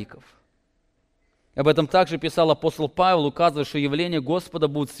праведников. Об этом также писал апостол Павел, указывая, что явление Господа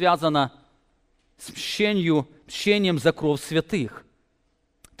будет связано с мщением за кровь святых.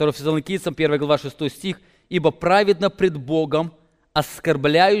 2 Фессалоникийцам, 1 глава, 6 стих. «Ибо праведно пред Богом,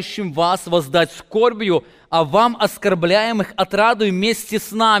 оскорбляющим вас воздать скорбью, а вам, оскорбляемых, отрадуй вместе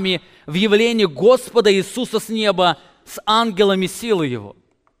с нами в явлении Господа Иисуса с неба, с ангелами силы Его».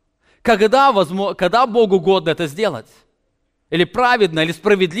 Когда Богу угодно это сделать? Или праведно, или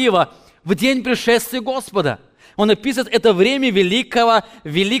справедливо? В день пришествия Господа. Он описывает это время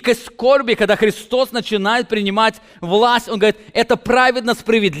великой скорби, когда Христос начинает принимать власть. Он говорит, это праведно,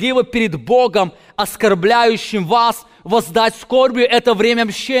 справедливо перед Богом, оскорбляющим вас, воздать скорбью, это время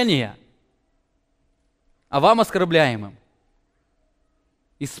мщения. А вам, оскорбляемым,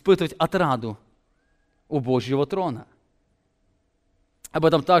 испытывать отраду у Божьего трона. Об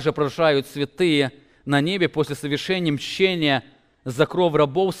этом также прошают святые на небе после совершения мщения за кровь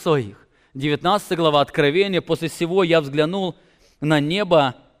рабов своих. 19 глава Откровения. «После сего я взглянул на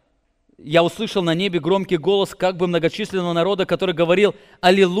небо, я услышал на небе громкий голос как бы многочисленного народа, который говорил: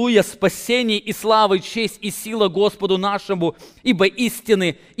 «Аллилуйя, спасение и слава, и честь, и сила Господу нашему, ибо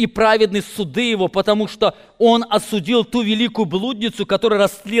истины и праведны суды Его, потому что Он осудил ту великую блудницу, которая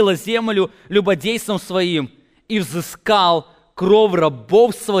растлила землю любодейством своим, и взыскал кровь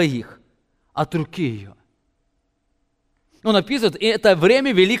рабов своих от руки ее». Он описывает, и это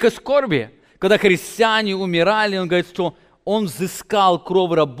время великой скорби, когда христиане умирали, он говорит, что он взыскал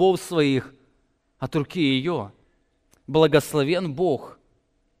кровь рабов своих от руки ее. Благословен Бог.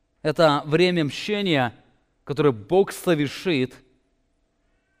 Это время мщения, которое Бог совершит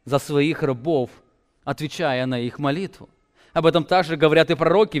за своих рабов, отвечая на их молитву. Об этом также говорят и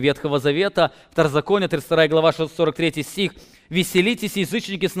пророки Ветхого Завета, Второзаконие, 32 глава, 43 стих. «Веселитесь,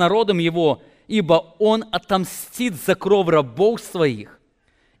 язычники, с народом его, ибо он отомстит за кровь рабов своих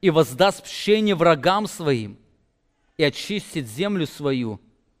и воздаст мщение врагам своим, и очистит землю свою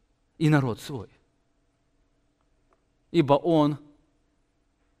и народ свой. Ибо Он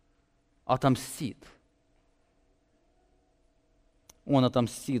отомстит. Он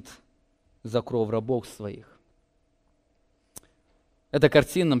отомстит за кровь рабов своих. Эта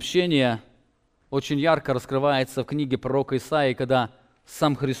картина мщения очень ярко раскрывается в книге пророка Исаии, когда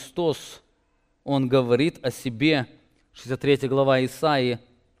сам Христос, Он говорит о себе, 63 глава Исаии: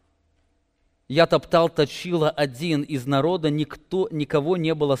 «Я топтал точила один из народа, никого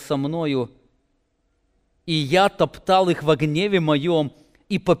не было со мною, и я топтал их во гневе моем,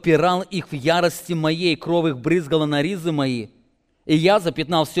 и попирал их в ярости моей, кровь их брызгала на ризы мои, и я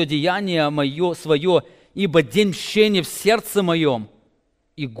запятнал все деяние мое свое, ибо день мщения в сердце моем,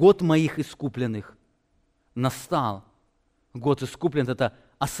 и год моих искупленных настал». Год искуплен – это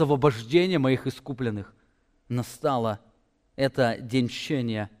освобождение моих искупленных. Настало это день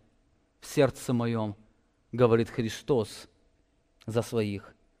мщения в сердце моем, говорит Христос за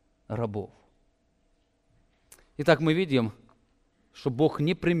своих рабов. Итак, мы видим, что Бог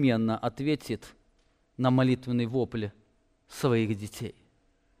непременно ответит на молитвенный вопль своих детей.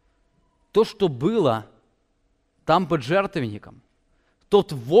 То, что было там под жертвенником,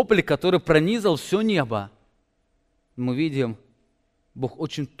 тот вопль, который пронизал все небо, мы видим, Бог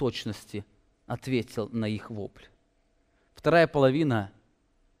очень в точности ответил на их вопль. Вторая половина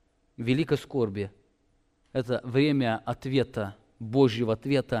великой скорби – это время ответа, Божьего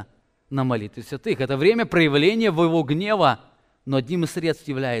ответа на молитвы святых. Это время проявления Его гнева, но одним из средств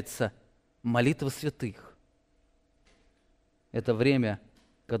является молитва святых. Это время,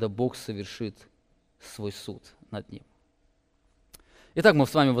 когда Бог совершит свой суд над ним. Итак, мы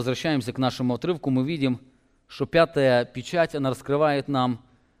с вами возвращаемся к нашему отрывку. Мы видим, что пятая печать, она раскрывает нам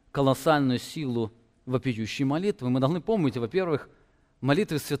колоссальную силу вопиющей молитвы. Мы должны помнить, во-первых,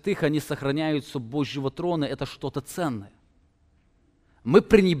 молитвы святых, они сохраняются у Божьего трона, это что-то ценное. Мы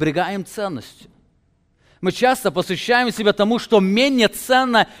пренебрегаем ценностью. Мы часто посвящаем себя тому, что менее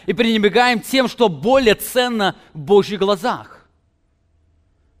ценно, и пренебрегаем тем, что более ценно в Божьих глазах.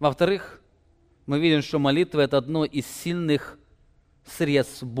 Во-вторых, мы видим, что молитва – это одно из сильных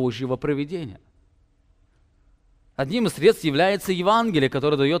средств Божьего провидения. Одним из средств является Евангелие,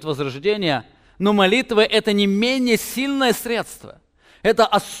 которое дает возрождение, но молитва – это не менее сильное средство. Это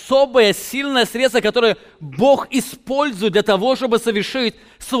особое сильное средство, которое Бог использует для того, чтобы совершить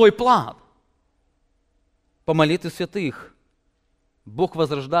свой план. По молитве святых Бог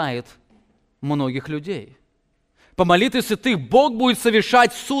возрождает многих людей. По молитве святых Бог будет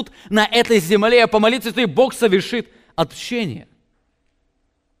совершать суд на этой земле. По молитве святых Бог совершит отпущение.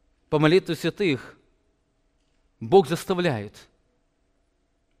 По молитве святых Бог заставляет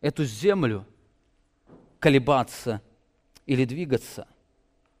эту землю колебаться или двигаться.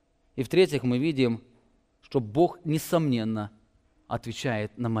 И в-третьих, мы видим, что Бог, несомненно,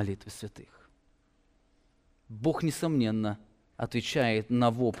 отвечает на молитвы святых. Бог, несомненно, отвечает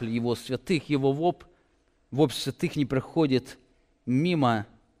на вопль Его святых. Его вопль святых не проходит мимо.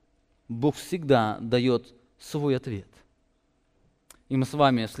 Бог всегда дает свой ответ. И мы с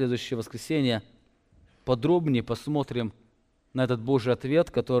вами в следующее воскресенье подробнее посмотрим на этот Божий ответ,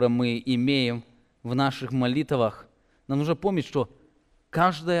 который мы имеем в наших молитвах. Нам нужно помнить, что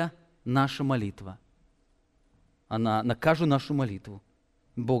каждая наша молитва, на каждую нашу молитву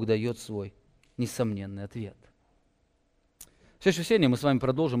Бог дает свой несомненный ответ. В следующее воскресенье мы с вами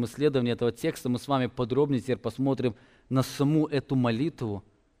продолжим исследование этого текста. Мы с вами подробнее теперь посмотрим на саму эту молитву,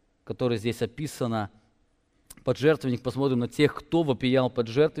 которая здесь описана под жертвенник. Посмотрим на тех, кто вопиял под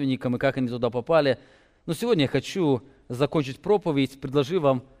жертвенником и как они туда попали. Но сегодня я хочу закончить проповедь, предложив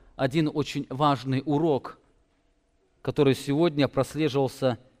вам один очень важный урок, который сегодня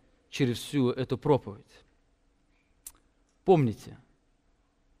прослеживался через всю эту проповедь. Помните,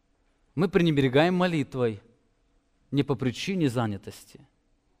 мы пренебрегаем молитвой не по причине занятости,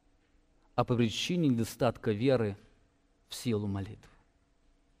 а по причине недостатка веры в силу молитвы.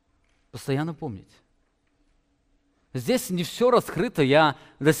 Постоянно помните. Здесь не все раскрыто. Я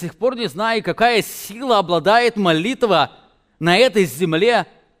до сих пор не знаю, какая сила обладает молитва на этой земле,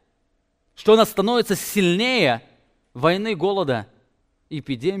 что она становится сильнее войны, голода,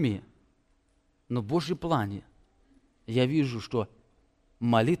 эпидемии. Но в Божьем плане я вижу, что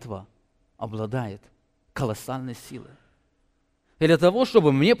молитва обладает колоссальной силой. И для того,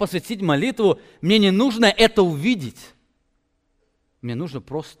 чтобы мне посвятить молитву, мне не нужно это увидеть. Мне нужно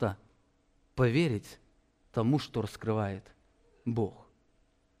просто поверить тому, что раскрывает Бог.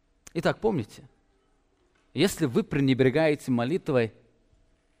 Итак, помните, если вы пренебрегаете молитвой,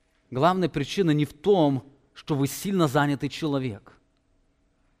 главная причина не в том, что вы сильно занятый человек.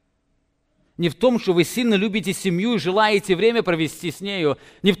 Не в том, что вы сильно любите семью и желаете время провести с нею.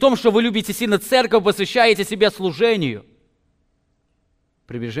 Не в том, что вы любите сильно церковь, посвящаете себя служению.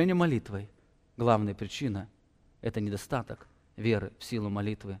 Прибежение молитвой – главная причина – это недостаток веры в силу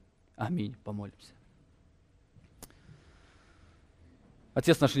молитвы. Аминь. Помолимся.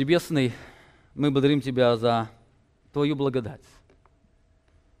 Отец наш Небесный, мы благодарим Тебя за Твою благодать.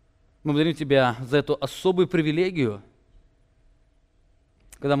 Мы благодарим Тебя за эту особую привилегию,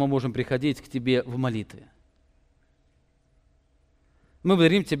 когда мы можем приходить к Тебе в молитве. Мы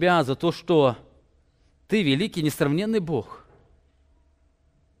благодарим Тебя за то, что Ты великий, несравненный Бог.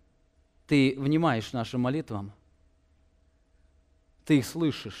 Ты внимаешь нашим молитвам, Ты их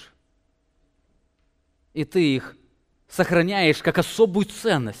слышишь, и Ты их сохраняешь как особую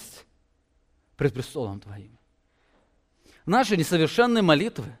ценность пред престолом Твоим. Наши несовершенные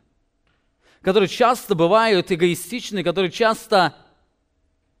молитвы, которые часто бывают эгоистичны, которые часто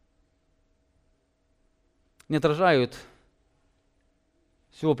не отражают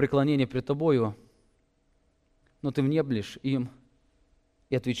всего преклонения пред Тобою, но Ты внемлешь им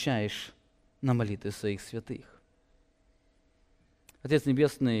и отвечаешь на молитвы своих святых. Отец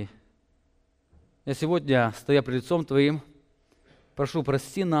Небесный, я сегодня, стоя пред лицом Твоим, прошу,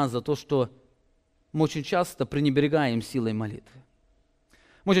 прости нас за то, что мы очень часто пренебрегаем силой молитвы.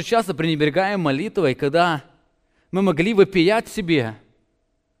 Мы очень часто пренебрегаем молитвой, когда мы могли вопиять себе.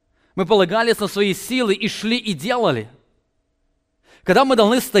 Мы полагались на свои силы и шли и делали. Когда мы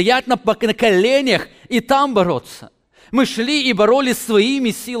должны стоять на коленях и там бороться. Мы шли и боролись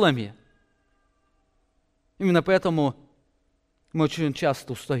своими силами. Именно поэтому мы очень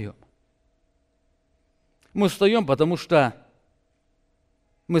часто устаем. Мы устаем, потому что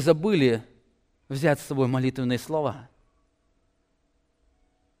мы забыли взять с собой молитвенные слова.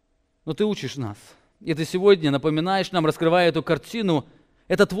 Но Ты учишь нас. И Ты сегодня напоминаешь нам, раскрывая эту картину,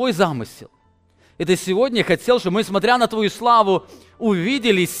 это Твой замысел. И Ты сегодня хотел, чтобы мы, смотря на Твою славу,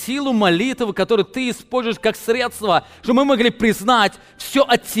 увидели силу молитвы, которую Ты используешь как средство, чтобы мы могли признать, все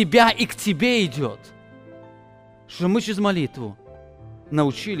от Тебя и к Тебе идет. Чтобы мы через молитву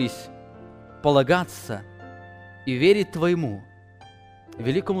научились полагаться и верить Твоему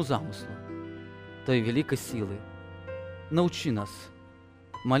великому замыслу, Твоей великой силы. Научи нас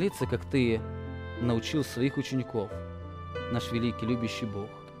молиться, как Ты научил своих учеников, наш великий, любящий Бог.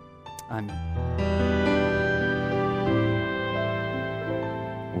 Аминь.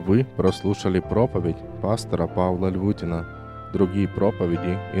 Вы прослушали проповедь пастора Павла Львутина. Другие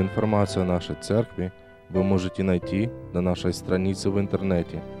проповеди и информацию о нашей церкви вы можете найти на нашей странице в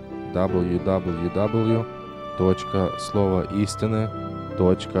интернете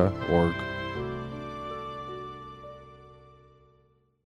www.slovoistины.org.